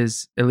 So that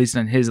is, at least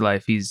in his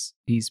life, he's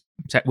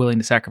willing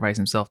to sacrifice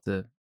himself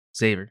to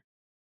save her.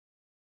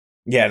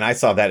 Yeah, and I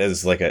saw that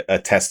as like a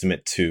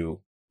testament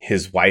to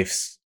his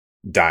wife's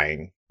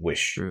dying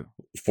wish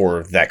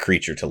for that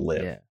creature to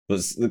live. Yeah.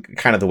 Was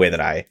kind of the way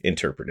that I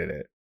interpreted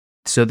it.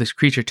 So this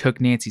creature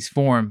took Nancy's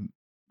form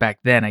back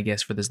then, I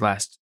guess, for this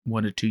last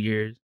 1 to 2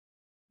 years,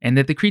 and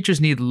that the creatures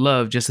need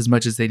love just as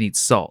much as they need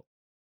salt.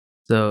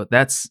 So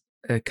that's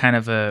a kind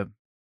of an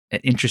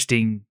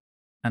interesting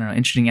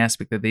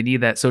aspect, that they need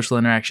that social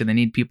interaction. They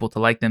need people to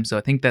like them. So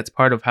I think that's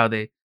part of how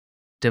they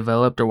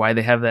developed, or why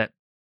they have that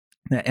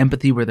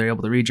empathy, where they're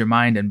able to read your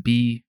mind and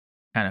be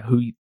kind of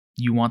who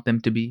you want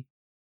them to be.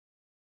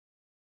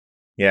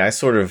 Yeah, I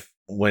sort of,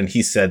 when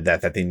he said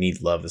that they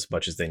need love as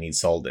much as they need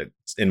salt,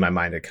 in my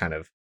mind, it kind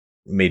of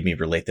made me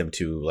relate them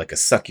to like a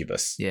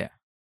succubus. Yeah.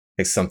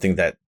 Like something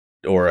that,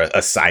 or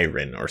a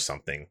siren or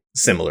something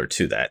similar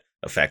to that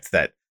effect,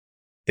 that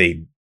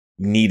they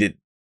needed.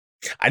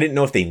 I didn't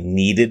know if they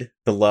needed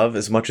the love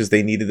as much as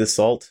they needed the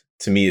salt.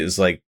 To me, it was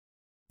like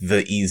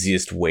the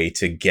easiest way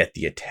to get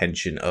the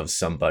attention of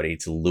somebody,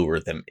 to lure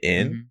them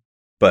in. Mm-hmm.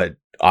 But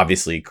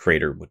obviously,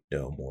 Crater would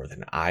know more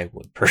than I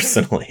would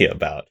personally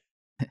about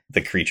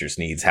the creature's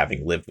needs,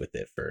 having lived with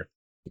it for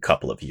a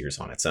couple of years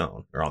on its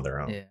own, or on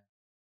their own. Yeah.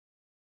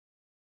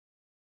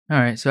 All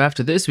right. So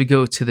after this, we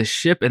go to the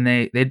ship, and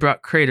they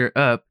brought Crater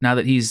up now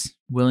that he's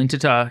willing to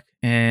talk,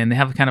 and they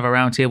have kind of a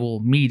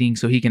roundtable meeting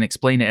so he can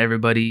explain to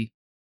everybody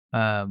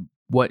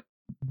what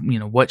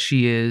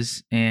she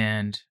is,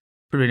 and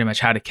pretty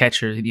much how to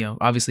catch her.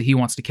 Obviously he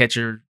wants to catch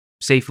her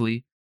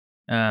safely.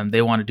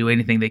 They want to do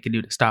anything they can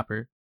do to stop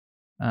her.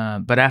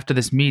 But after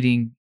this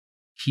meeting,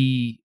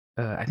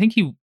 I think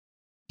he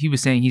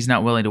was saying he's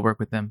not willing to work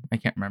with them. I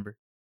can't remember.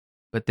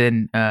 But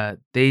then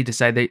they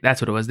decide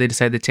that's what it was. They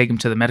decide to take him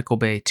to the medical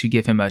bay to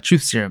give him a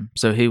truth serum,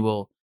 so he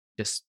will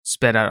just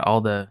spit out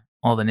all the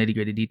nitty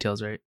gritty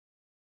details, right?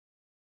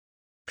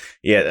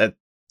 Yeah,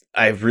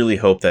 I really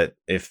hope that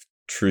if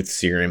truth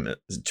serum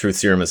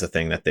is a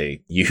thing that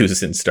they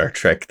use in Star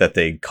Trek, that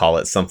they call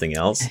it something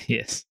else.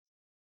 Yes.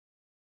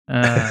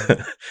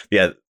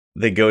 Yeah,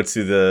 they go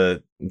to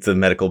the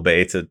medical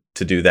bay to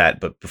do that,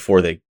 but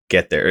before they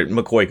get there,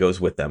 McCoy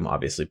goes with them,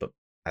 obviously, but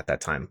at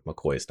that time,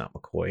 McCoy is not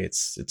McCoy.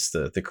 It's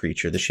the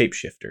creature, the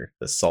shapeshifter,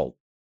 the salt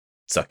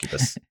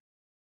succubus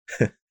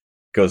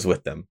goes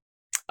with them.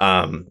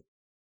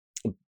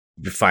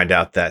 We find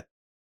out that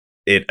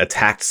it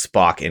attacked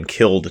Spock and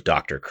killed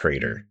Dr.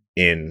 Crater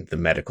in the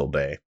medical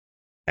bay.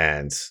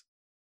 And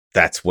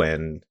that's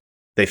when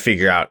they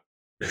figure out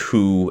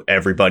who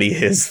everybody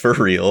is for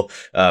real.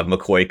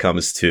 McCoy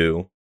comes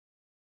to.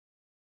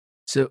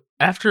 So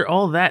after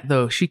all that,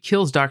 though, she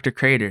kills Dr.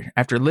 Crater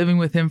after living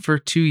with him for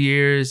 2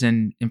 years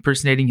and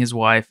impersonating his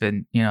wife,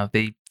 and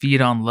they feed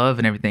on love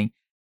and everything.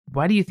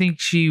 Why do you think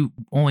she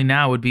only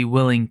now would be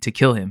willing to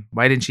kill him?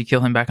 Why didn't she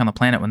kill him back on the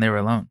planet when they were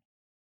alone?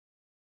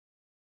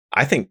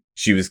 I think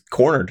she was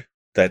cornered,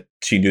 that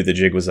she knew the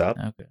jig was up.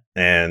 Okay.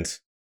 And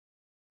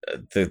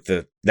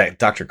that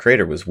Dr.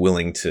 Crater was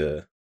willing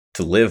to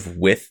live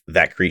with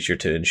that creature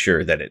to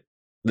ensure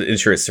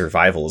its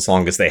survival as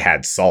long as they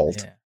had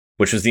salt. Yeah.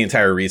 Which was the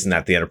entire reason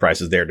that the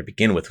Enterprise was there to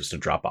begin with, was to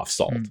drop off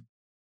salt.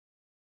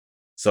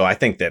 So I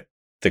think that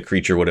the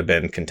creature would have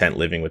been content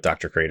living with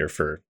Dr. Crater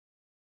for,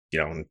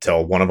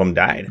 until one of them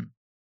died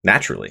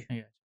naturally.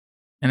 Yeah.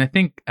 And I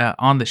think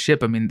on the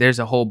ship, there's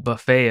a whole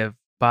buffet of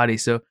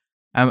bodies. So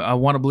I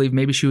want to believe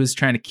maybe she was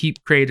trying to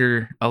keep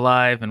Crater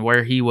alive and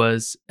where he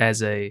was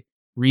as a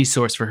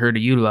resource for her to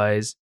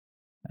utilize.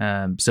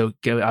 So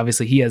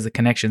obviously he has the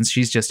connections.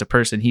 She's just a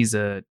person. He's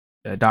a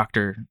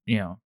doctor,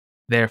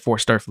 there for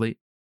Starfleet.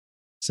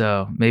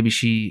 So maybe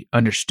she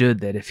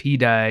understood that if he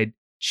died,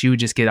 she would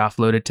just get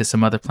offloaded to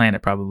some other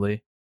planet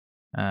probably.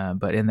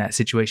 But in that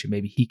situation,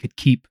 maybe he could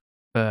keep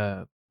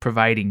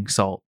providing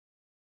salt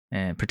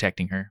and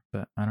protecting her.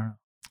 But I don't know.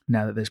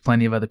 Now that there's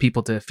plenty of other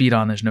people to feed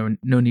on, there's no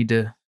need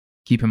to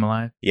keep him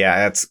alive. Yeah,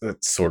 that's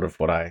sort of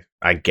what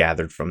I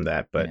gathered from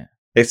that. But yeah.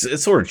 It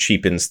sort of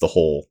cheapens the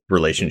whole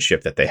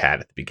relationship that they had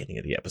at the beginning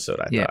of the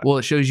episode, I thought. Well,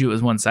 it shows you it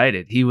was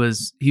one-sided. He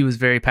was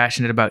very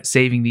passionate about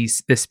saving the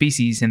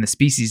species, and the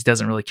species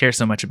doesn't really care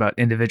so much about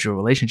individual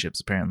relationships,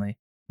 apparently.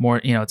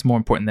 More, it's more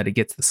important that it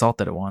gets the salt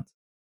that it wants.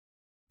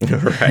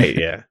 Right,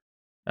 yeah.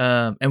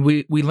 And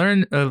we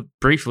learn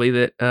briefly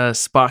that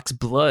Spock's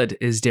blood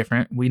is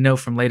different. We know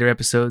from later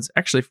episodes,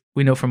 actually,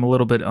 we know from a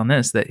little bit on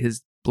this, that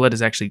his blood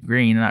is actually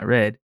green, not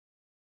red.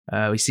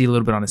 We see a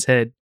little bit on his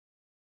head.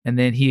 And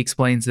then he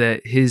explains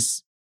that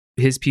his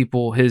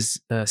people,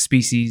 his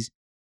species,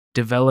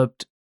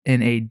 developed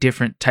in a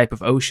different type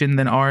of ocean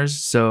than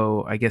ours.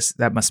 So I guess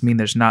that must mean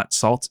there's not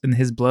salt in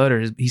his blood,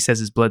 or he says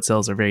his blood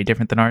cells are very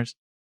different than ours.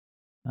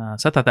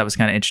 So I thought that was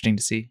kind of interesting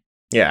to see.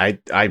 Yeah,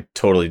 I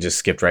totally just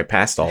skipped right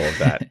past all of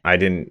that. I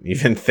didn't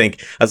even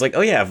think. I was like,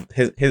 oh yeah,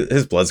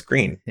 his blood's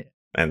green. Yeah.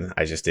 And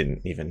I just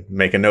didn't even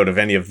make a note of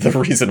any of the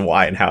reason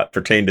why and how it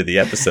pertained to the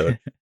episode.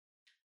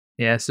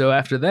 Yeah, so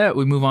after that,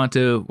 we move on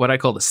to what I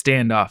call the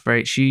standoff,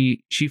 right?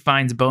 She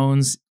finds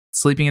Bones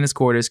sleeping in his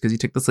quarters because he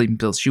took the sleeping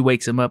pills. She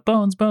wakes him up.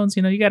 Bones,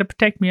 you got to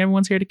protect me.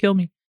 Everyone's here to kill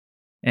me.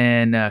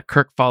 And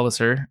Kirk follows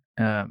her,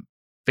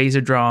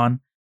 phaser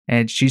drawn,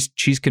 and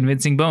she's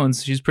convincing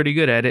Bones. She's pretty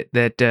good at it,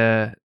 that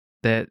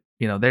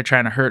they're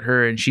trying to hurt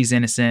her and she's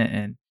innocent.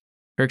 And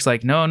Kirk's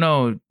like,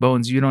 no,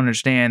 Bones, you don't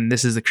understand.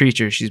 This is the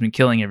creature. She's been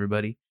killing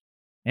everybody.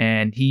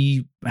 And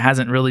he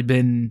hasn't really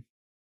been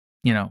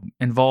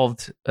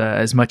involved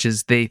as much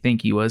as they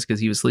think he was, because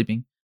he was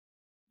sleeping.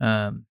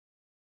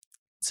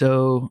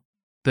 So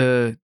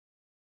the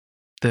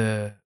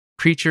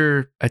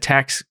creature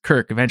attacks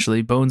Kirk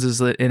eventually. Bones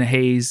is in a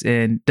haze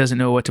and doesn't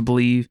know what to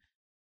believe.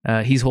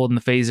 He's holding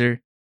the phaser,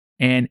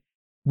 and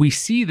we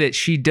see that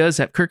she does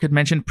have. Kirk had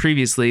mentioned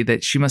previously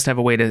that she must have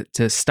a way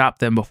to stop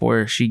them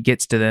before she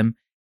gets to them,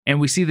 and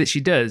we see that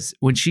she does.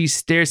 When she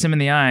stares him in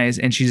the eyes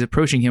and she's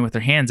approaching him with her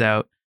hands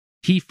out,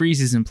 he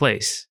freezes in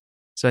place.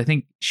 So I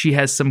think she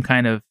has some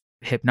kind of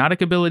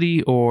hypnotic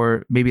ability,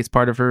 or maybe it's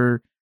part of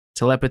her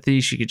telepathy.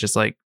 She could just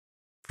like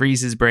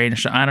freeze his brain.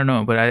 I don't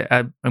know, but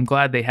I'm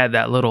glad they had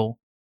that little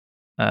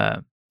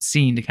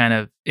scene to kind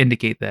of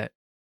indicate that.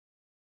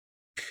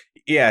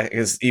 Yeah,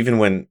 because even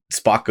when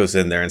Spock goes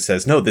in there and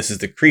says, no, this is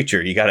the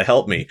creature, you got to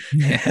help me.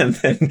 And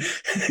then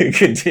it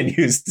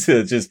continues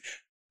to just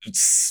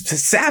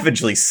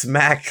savagely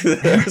smack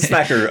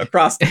her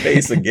across the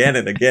face again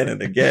and again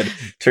and again.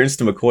 Turns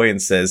to McCoy and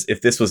says,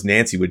 if this was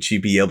Nancy, would she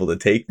be able to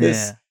take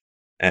this?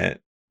 And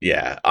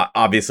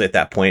obviously at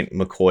that point,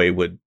 McCoy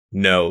would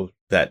know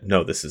that,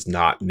 no, this is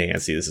not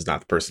Nancy. This is not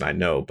the person I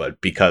know. But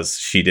because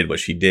she did what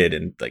she did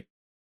and like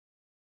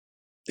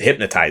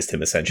hypnotized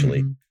him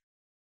essentially. Mm-hmm.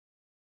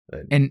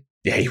 And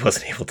he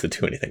wasn't able to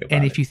do anything about it.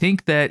 And if you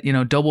think that,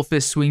 double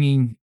fist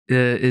swinging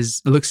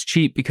looks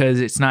cheap because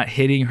it's not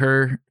hitting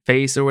her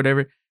face or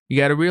whatever, you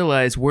got to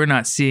realize we're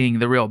not seeing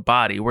the real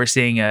body. We're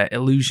seeing an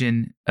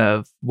illusion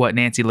of what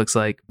Nancy looks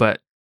like.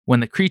 But when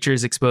the creature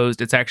is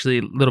exposed, it's actually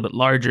a little bit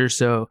larger.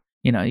 So,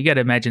 you got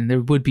to imagine there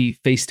would be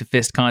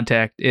face-to-fist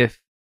contact if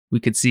we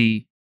could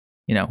see,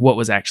 what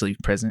was actually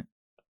present.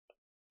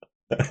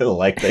 I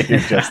like that you're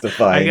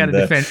justifying. I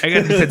gotta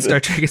defend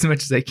Star Trek as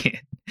much as I can.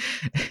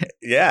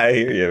 Yeah, I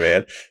hear you,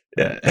 man.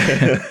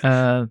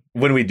 Yeah.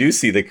 When we do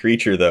see the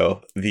creature,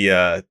 though,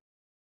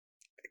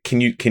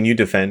 can you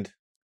defend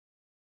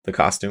the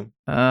costume?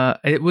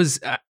 It was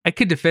I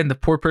could defend the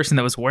poor person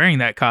that was wearing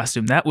that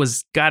costume. That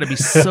was got to be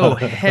so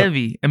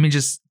heavy. I mean,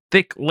 just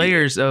thick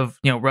layers of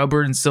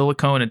rubber and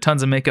silicone and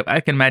tons of makeup.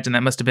 I can imagine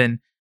that must have been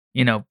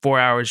 4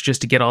 hours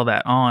just to get all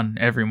that on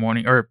every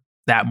morning or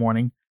that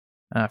morning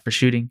for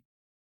shooting.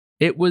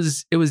 It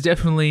was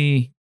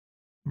definitely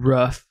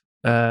rough.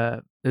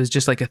 It was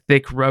just like a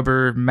thick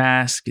rubber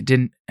mask. It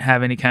didn't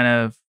have any kind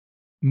of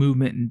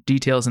movement and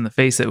details in the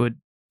face that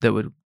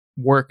would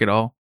work at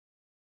all.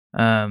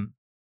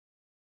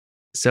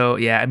 So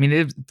yeah, I mean,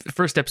 it the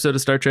first episode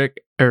of Star Trek,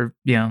 or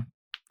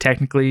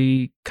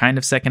technically kind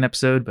of second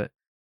episode, but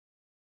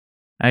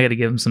I got to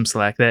give them some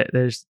slack. That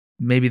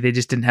maybe they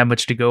just didn't have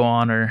much to go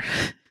on, or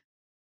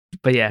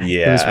but yeah,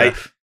 it was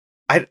rough.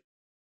 I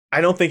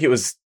don't think it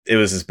was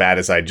as bad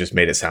as I just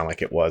made it sound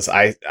like it was.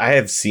 I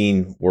have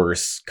seen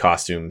worse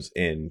costumes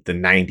in the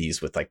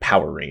 90s with like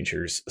Power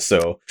Rangers,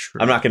 so True.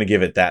 I'm not going to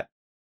give it that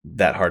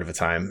hard of a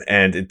time.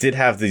 And it did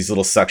have these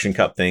little suction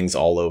cup things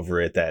all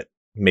over it that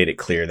made it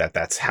clear that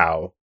that's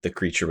how the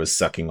creature was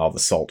sucking all the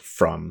salt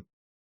from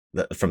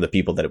the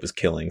people that it was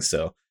killing.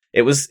 So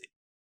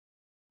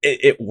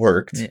it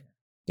worked. Yeah.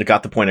 It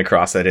got the point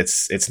across that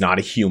it's not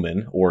a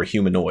human or a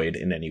humanoid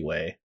in any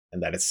way,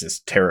 and that it's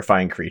this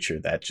terrifying creature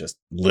that just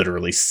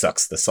literally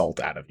sucks the salt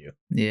out of you.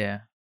 Yeah.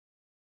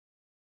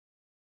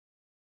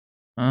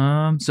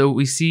 So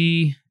we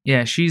see,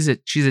 she's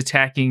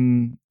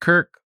attacking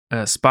Kirk.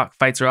 Spock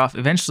fights her off.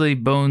 Eventually,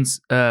 Bones,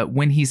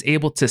 when he's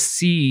able to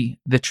see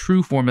the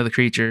true form of the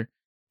creature,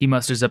 he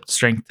musters up the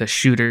strength to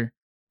shoot her.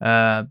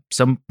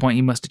 Some point,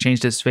 he must have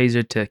changed his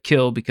phaser to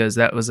kill, because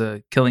that was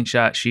a killing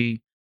shot.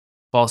 She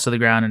falls to the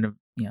ground and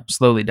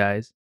slowly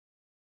dies.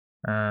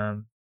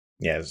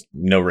 There's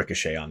no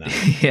ricochet on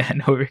that. Yeah,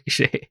 no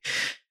ricochet.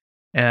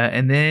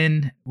 And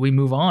then we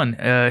move on.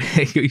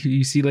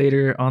 You see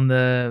later on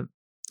the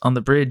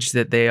bridge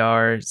that they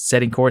are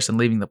setting course and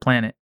leaving the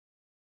planet.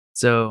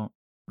 So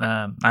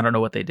I don't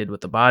know what they did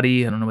with the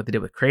body. I don't know what they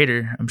did with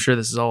Crater. I'm sure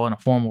this is all in a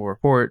formal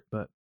report,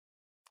 but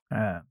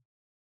it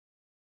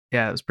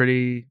was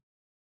pretty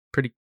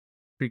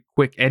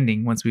quick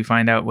ending once we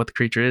find out what the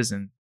creature is,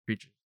 and the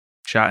creature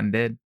shot and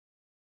dead.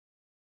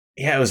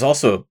 Yeah, it was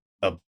also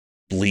a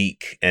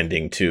bleak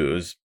ending too. It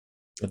was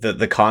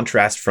the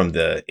contrast from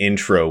the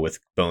intro with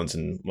Bones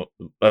and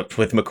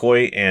with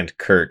McCoy and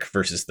Kirk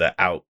versus the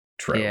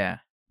outro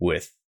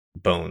with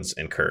Bones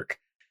and Kirk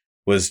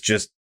was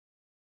just.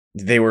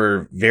 They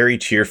were very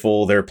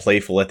cheerful. They're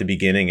playful at the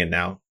beginning, and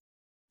now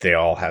they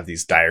all have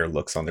these dire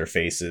looks on their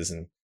faces,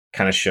 and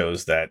kind of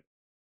shows that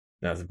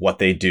what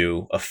they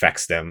do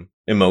affects them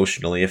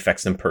emotionally,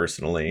 affects them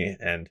personally,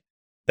 and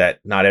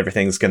that not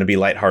everything's going to be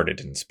lighthearted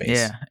in space.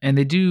 Yeah, and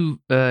they do.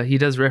 He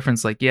does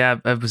reference like, I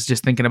was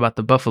just thinking about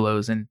the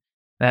buffaloes, and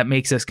that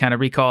makes us kind of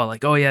recall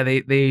like, oh yeah,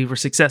 they were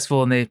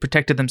successful and they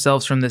protected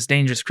themselves from this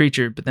dangerous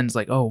creature. But then it's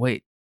like, oh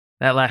wait,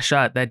 that last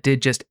shot that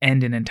did just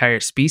end an entire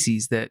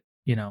species that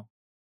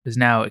is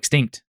now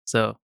extinct.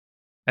 So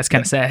that's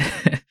kind of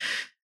sad.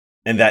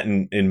 And that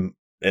in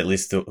at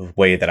least the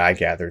way that I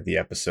gathered the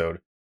episode,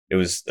 it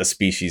was a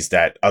species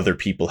that other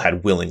people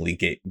had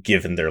willingly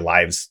given their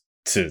lives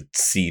to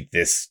see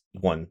this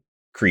one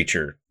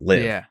creature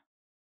live. Yeah.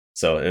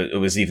 So it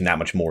was even that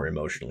much more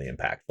emotionally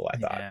impactful, I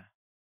thought.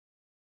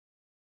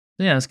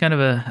 Yeah, it's kind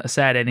of a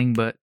sad ending,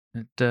 but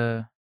it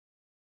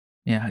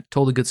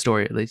told a good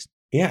story at least.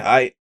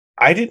 Yeah,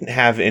 I didn't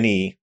have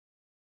any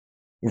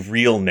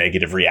real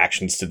negative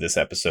reactions to this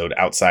episode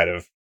outside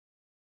of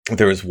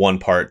there was one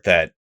part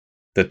that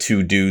the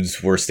two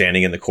dudes were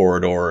standing in the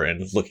corridor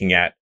and looking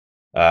at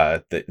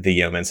the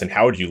yeomans, and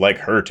how would you like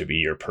her to be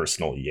your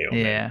personal yeoman?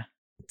 Yeah,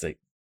 it's like,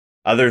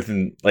 other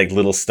than like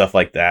little stuff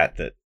like that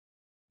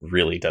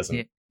really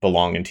doesn't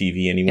belong in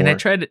TV anymore.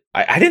 And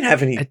I didn't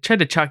have any. I tried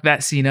to chalk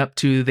that scene up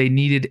to they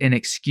needed an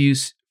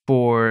excuse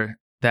for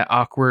that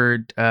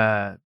awkward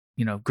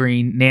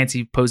Green,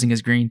 Nancy posing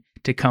as Green,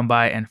 to come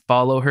by and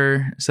follow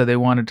her. So they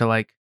wanted to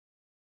I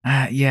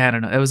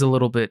don't know. It was a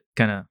little bit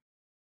kind of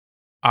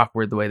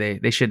awkward the way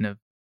they shouldn't have,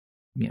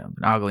 been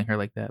ogling her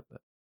like that.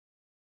 But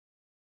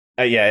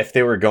if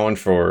they were going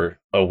for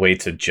a way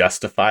to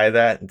justify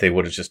that, they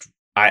would have just,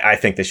 I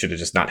think they should have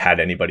just not had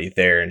anybody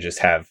there and just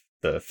have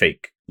the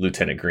fake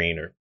Lieutenant Green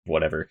or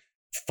whatever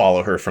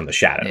follow her from the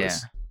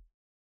shadows.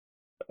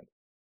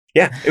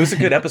 Yeah, it was a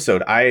good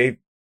episode. I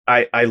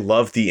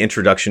love the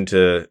introduction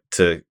to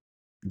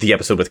the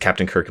episode with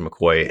Captain Kirk and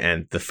McCoy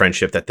and the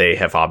friendship that they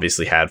have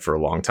obviously had for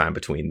a long time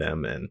between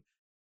them, and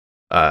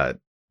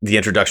the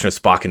introduction of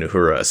Spock and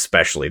Uhura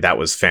especially. That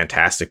was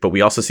fantastic. But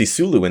we also see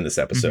Sulu in this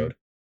episode.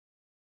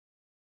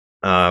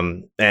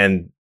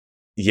 And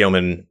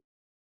Yeoman,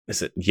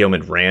 is it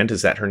Yeoman Rand?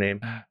 Is that her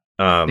name?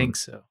 I think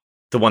so.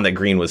 The one that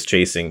Green was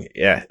chasing.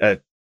 Yeah, a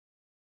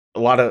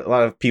lot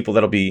of people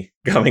that'll be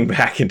coming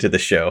back into the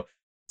show.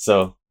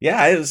 So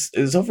yeah, it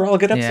was overall a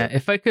good episode. Yeah,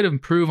 if I could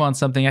improve on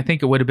something, I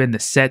think it would have been the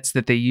sets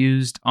that they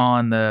used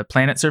on the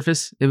planet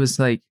surface. It was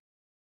like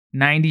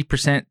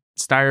 90%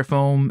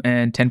 styrofoam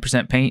and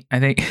 10% paint, I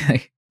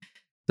think.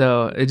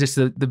 So it just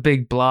the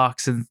big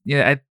blocks, and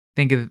yeah, I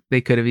think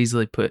they could have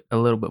easily put a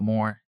little bit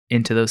more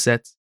into those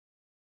sets.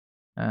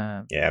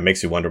 Yeah, it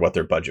makes you wonder what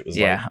their budget was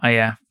like.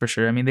 Yeah, for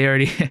sure. I mean, they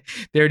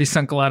already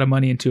sunk a lot of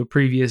money into a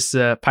previous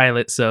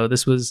pilot, so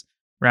this was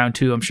round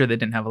 2. I'm sure they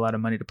didn't have a lot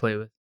of money to play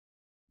with.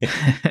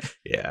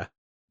 Yeah.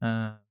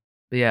 But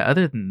yeah,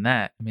 other than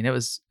that, I mean, it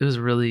was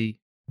a really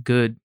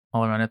good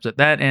all around episode.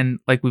 That, and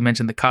like we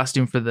mentioned, the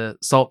costume for the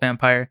salt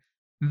vampire.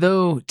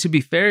 Though to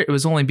be fair, it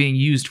was only being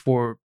used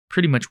for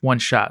pretty much one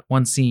shot,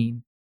 one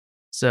scene.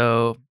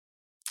 So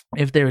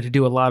if they were to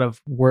do a lot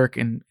of work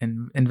and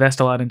invest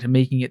a lot into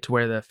making it to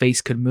where the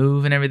face could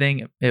move and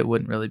everything, it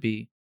wouldn't really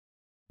be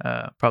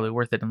probably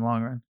worth it in the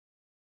long run.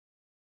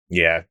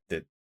 Yeah,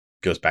 that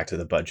goes back to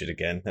the budget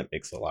again. That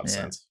makes a lot of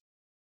sense.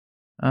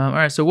 All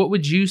right, so what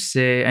would you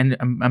say, and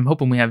I'm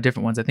hoping we have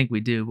different ones, I think we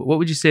do, but what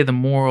would you say the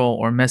moral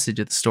or message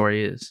of the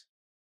story is?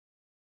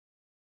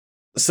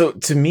 So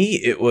to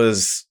me, it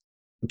was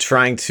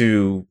trying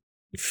to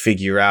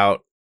figure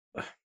out,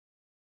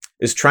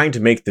 is trying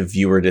to make the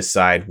viewer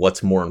decide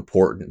what's more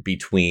important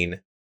between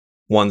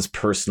one's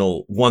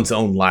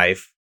own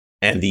life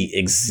and the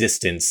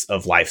existence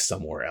of life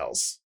somewhere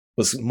else.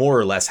 Was more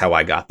or less how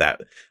I got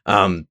that.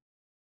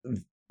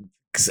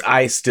 Because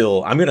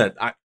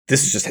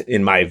this is just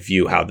in my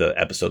view how the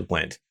episode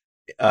went.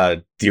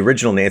 The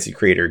original Nancy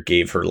creator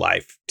gave her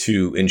life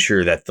to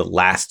ensure that the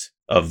last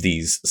of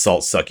these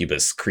salt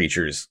succubus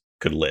creatures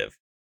could live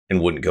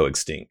and wouldn't go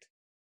extinct.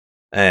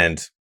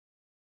 And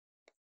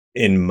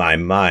in my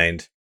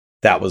mind,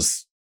 that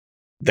was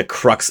the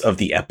crux of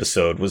the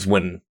episode, was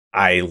when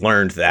I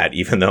learned that,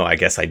 even though I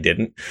guess I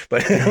didn't.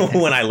 But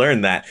when I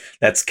learned that,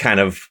 that's kind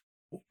of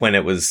when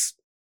it was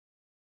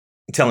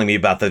telling me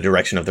about the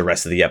direction of the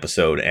rest of the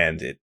episode, and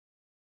it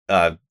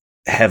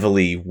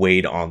heavily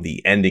weighed on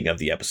the ending of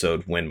the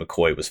episode when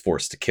McCoy was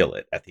forced to kill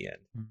it at the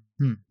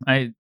end.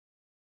 I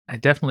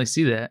definitely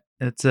see that.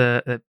 It's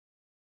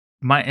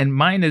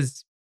mine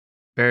is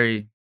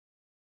very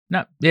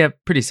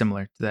pretty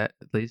similar to that,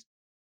 at least.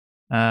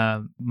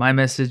 My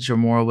message or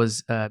moral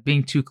was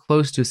being too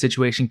close to a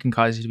situation can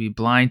cause you to be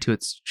blind to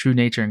its true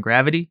nature and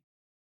gravity.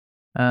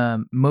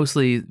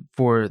 Mostly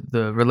for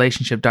the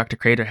relationship Dr.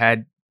 Crater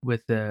had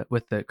with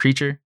the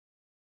creature.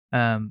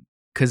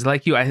 Because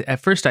like you, at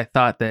first I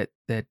thought that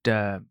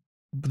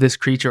this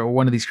creature or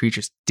one of these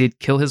creatures did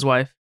kill his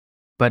wife,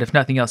 but if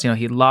nothing else,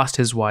 he lost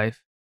his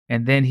wife,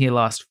 and then he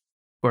lost,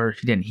 or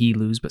he didn't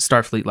lose, but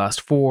Starfleet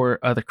lost 4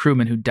 other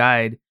crewmen who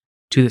died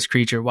to this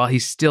creature while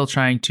he's still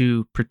trying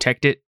to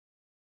protect it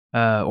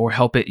or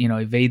help it,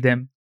 evade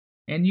them.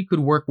 And you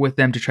could work with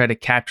them to try to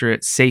capture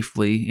it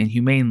safely and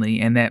humanely,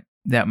 and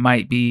that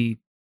might be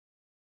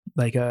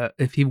like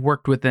if he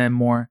worked with them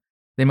more,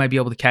 they might be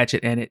able to catch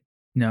it and it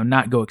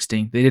not go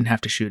extinct. They didn't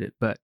have to shoot it,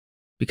 but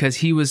because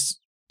he was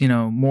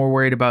more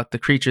worried about the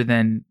creature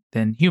than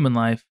human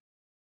life,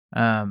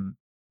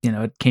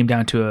 it came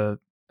down to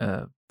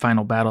a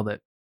final battle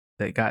that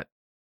got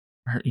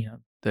her,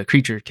 the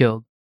creature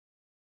killed.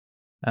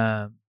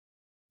 So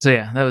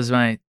yeah, that was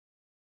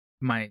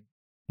my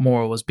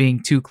moral, was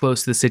being too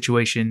close to the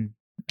situation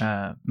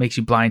makes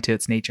you blind to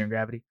its nature and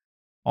gravity.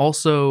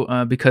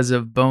 Also, because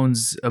of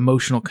Bones'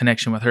 emotional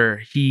connection with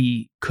her,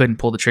 he couldn't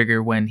pull the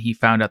trigger when he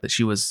found out that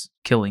she was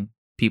killing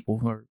people,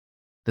 or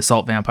the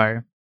salt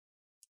vampire.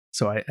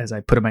 So as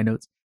I put in my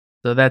notes.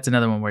 So that's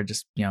another one where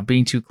just,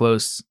 being too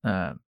close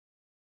kind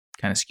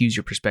of skews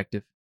your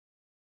perspective.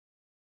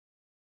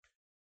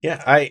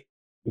 Yeah,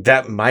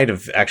 that might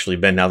have actually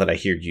been, now that I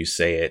hear you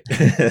say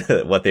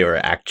it, what they were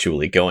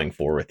actually going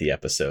for with the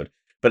episode.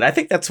 But I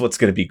think that's what's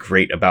going to be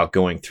great about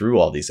going through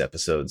all these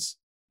episodes,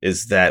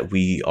 is that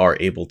we are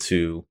able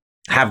to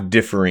have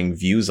differing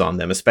views on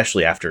them,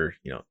 especially after,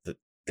 the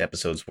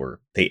episodes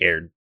they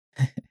aired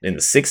in the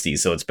 60s.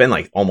 So it's been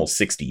like almost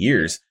 60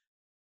 years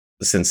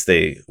since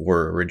they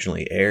were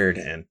originally aired.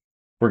 And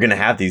we're going to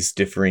have these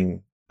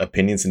differing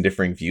opinions and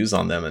differing views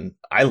on them. And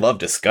I love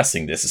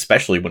discussing this,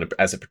 especially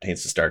as it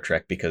pertains to Star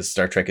Trek, because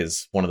Star Trek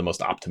is one of the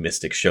most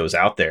optimistic shows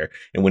out there.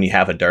 And when you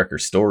have a darker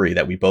story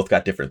that we both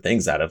got different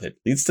things out of, it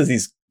leads to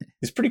these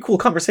pretty cool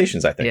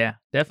conversations, I think. Yeah,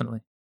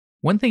 definitely.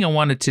 One thing I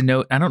wanted to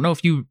note, I don't know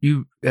if you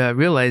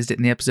realized it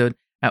in the episode,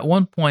 at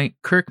one point,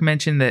 Kirk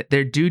mentioned that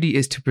their duty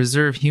is to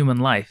preserve human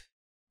life.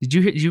 Did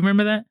you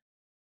remember that?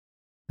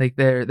 Like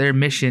their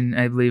mission,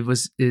 I believe,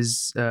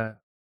 is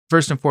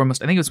first and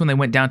foremost, I think it was when they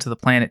went down to the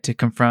planet to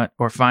confront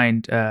or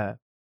find the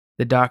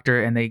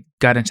Doctor, and they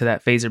got into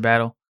that phaser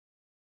battle.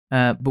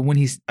 But when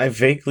I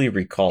vaguely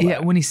recall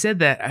that. When he said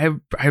that,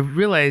 I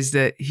realized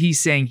that he's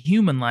saying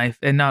human life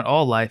and not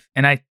all life.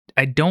 And I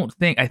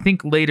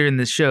think later in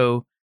the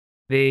show,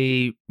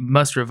 they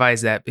must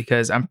revise that,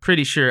 because I'm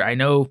pretty sure, I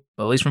know,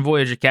 at least from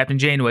Voyager, Captain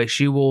Janeway,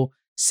 she will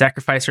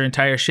sacrifice her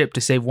entire ship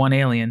to save one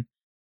alien.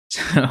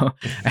 So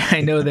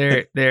I know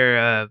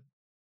their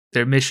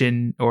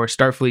mission, or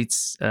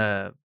Starfleet's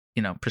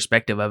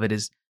perspective of it,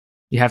 is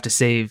you have to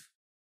save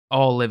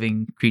all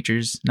living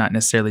creatures, not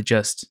necessarily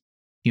just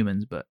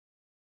humans. But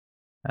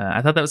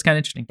I thought that was kind of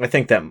interesting. I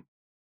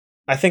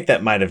think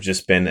that might have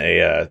just been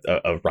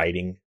a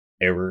writing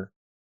error.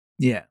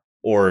 Yeah.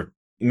 Or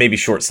maybe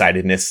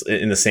short-sightedness,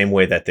 in the same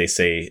way that they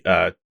say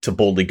to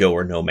boldly go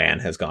where no man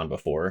has gone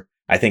before.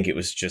 I think it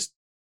was just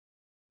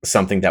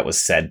something that was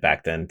said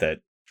back then that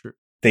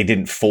they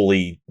didn't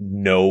fully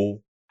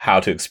know how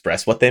to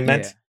express what they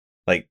meant. Yeah.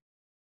 Like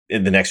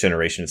in the Next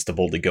Generation, it's to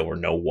boldly go where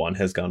no one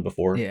has gone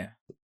before. Yeah.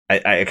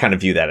 I kind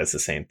of view that as the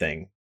same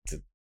thing.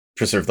 To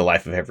preserve the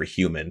life of every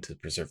human, to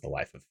preserve the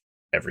life of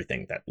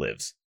everything that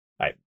lives.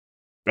 I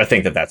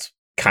think that's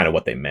kind of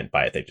what they meant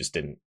by it. They just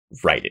didn't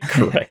write it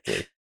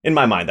correctly. In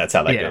my mind, that's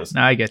how that goes.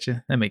 No, I get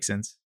you. That makes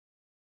sense.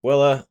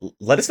 Well,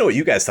 let us know what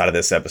you guys thought of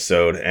this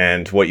episode,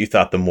 and what you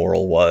thought the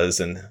moral was,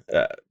 and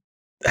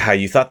how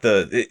you thought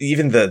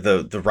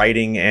the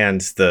writing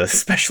and the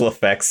special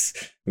effects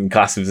and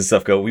costumes and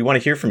stuff go. We want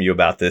to hear from you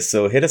about this,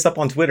 so hit us up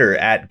on Twitter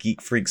at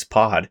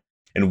GeekFreaksPod,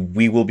 and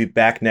we will be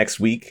back next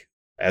week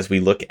as we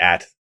look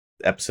at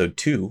episode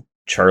 2,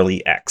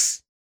 Charlie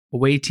X.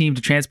 Away team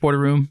to transporter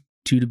room,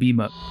 2 to beam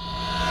up.